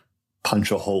does like punch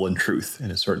a hole in truth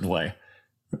in a certain way,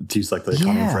 to use like the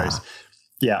common phrase.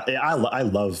 Yeah, I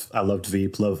loved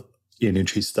Veep, love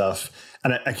Iannucci stuff.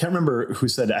 And I can't remember who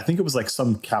said it. I think it was like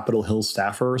some Capitol Hill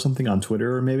staffer or something on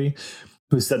Twitter, or maybe,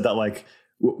 who said that like,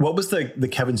 what was the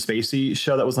Kevin Spacey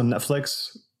show that was on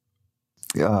Netflix?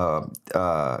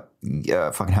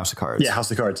 Fucking House of Cards. Yeah,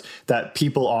 House of Cards. That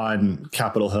people on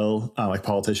Capitol Hill, like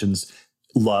politicians,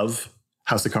 love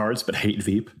House of Cards but hate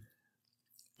Veep,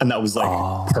 and that was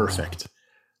like perfect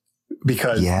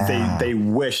because they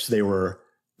wish they were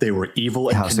evil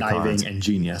and House conniving and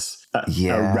genius,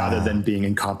 rather than being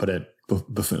incompetent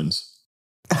buffoons,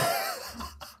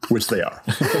 which they are.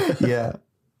 Yeah.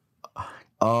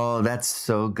 Oh, that's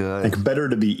so good. Like better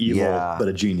to be evil but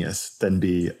a genius than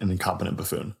be an incompetent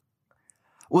buffoon.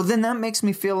 Well, then that makes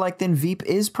me feel like then Veep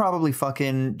is probably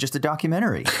fucking just a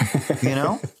documentary, you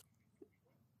know?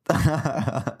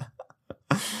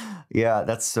 Yeah,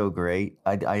 that's so great.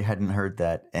 I hadn't heard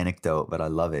that anecdote, but I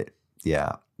love it.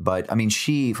 Yeah. But I mean,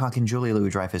 Julia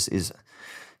Louis-Dreyfus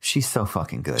she's so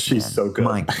fucking good. She's man. so good.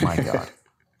 My God.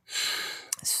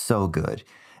 So good.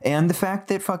 And the fact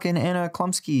that fucking Anna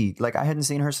Chlumsky, like I hadn't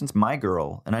seen her since My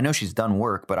Girl, and I know she's done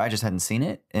work, but I just hadn't seen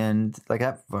it. And like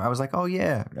I was like, oh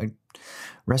yeah,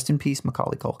 rest in peace,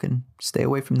 Macaulay Culkin. Stay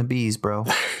away from the bees, bro.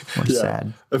 What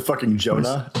sad. Fucking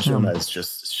Jonah. Jonah is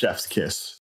just chef's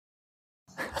kiss.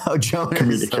 Oh, Jonah comedic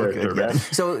is so character, good. man.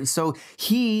 Yeah. So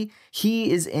he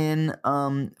is in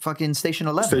fucking Station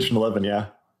 11. Station 11, yeah.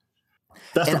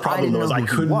 That's and the problem though, is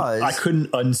I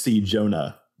couldn't unsee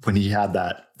Jonah when he had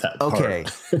that okay.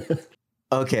 part.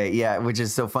 Okay, yeah, which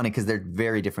is so funny because they're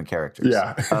very different characters.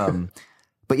 Yeah.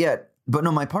 But yeah, but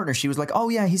no, my partner, she was like, "Oh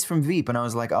yeah, he's from Veep," and I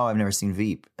was like, "Oh, I've never seen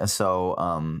Veep," so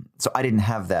I didn't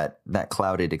have that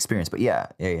clouded experience. But yeah.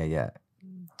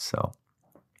 So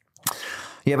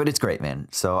yeah, but it's great, man.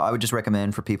 So I would just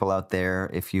recommend for people out there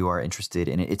if you are interested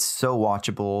in it. It's so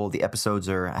watchable. The episodes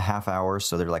are a half hour,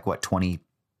 so they're like what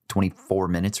 24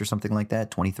 minutes or something like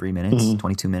that, 23 minutes,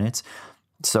 22 minutes.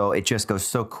 So it just goes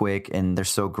so quick, and they're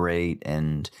so great.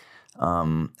 And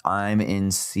I'm in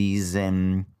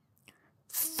season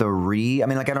 3. I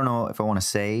mean, like, I don't know if I want to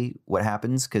say what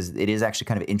happens, because it is actually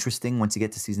kind of interesting once you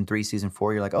get to season 3, season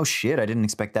 4. You're like, oh shit, I didn't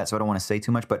expect that. So I don't want to say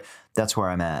too much, but that's where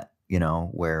I'm at,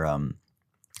 where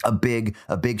a big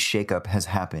shakeup has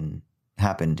happened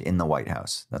in the White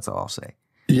House. That's all I'll say.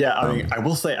 Yeah, I mean, I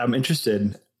will say I'm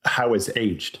interested how it's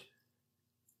aged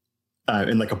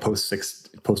in like a post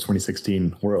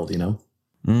 2016 world,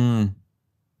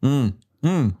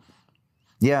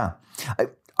 Yeah.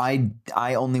 I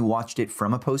only watched it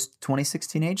from a post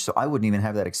 2016 age, so I wouldn't even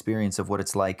have that experience of what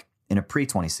it's like in a pre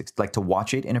 2016, like to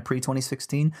watch it in a pre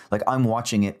 2016. Like I'm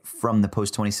watching it from the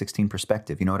post 2016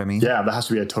 perspective. You know what I mean? Yeah, that has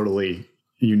to be a totally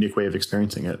unique way of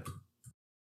experiencing it.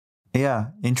 Yeah,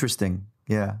 interesting.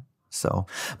 Yeah. So,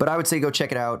 but I would say go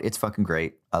check it out. It's fucking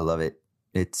great. I love it.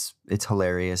 It's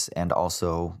hilarious and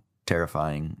also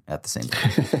terrifying at the same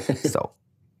time. So.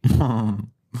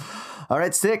 All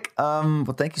right, sick.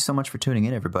 Well, thank you so much for tuning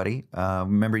in, everybody.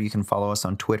 Remember, you can follow us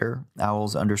on Twitter,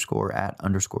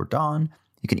 owls_at_dawn.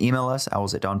 You can email us,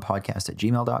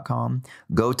 owls@dawnpodcast@gmail.com.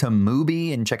 Go to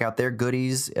Mubi and check out their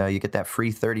goodies. You get that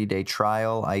free 30-day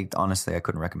trial. I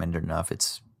couldn't recommend it enough.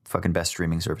 It's fucking best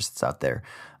streaming service that's out there.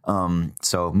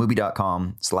 So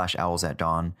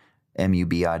mubi.com/owls@dawn,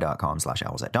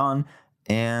 mubi.com/owls@dawn.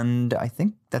 And I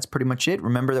think that's pretty much it.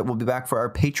 Remember that we'll be back for our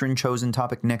patron-chosen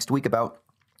topic next week about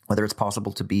whether it's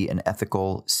possible to be an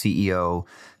ethical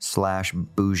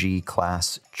CEO/bougie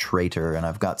class traitor. And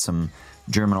I've got some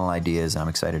germinal ideas, and I'm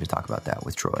excited to talk about that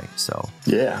with Troy. So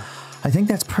yeah, I think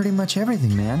that's pretty much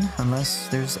everything, man, unless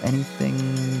there's anything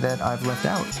that I've left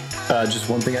out. Just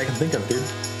one thing I can think of, dude.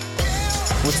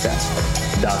 What's that?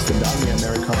 Das Vidania,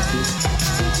 Amerikanski.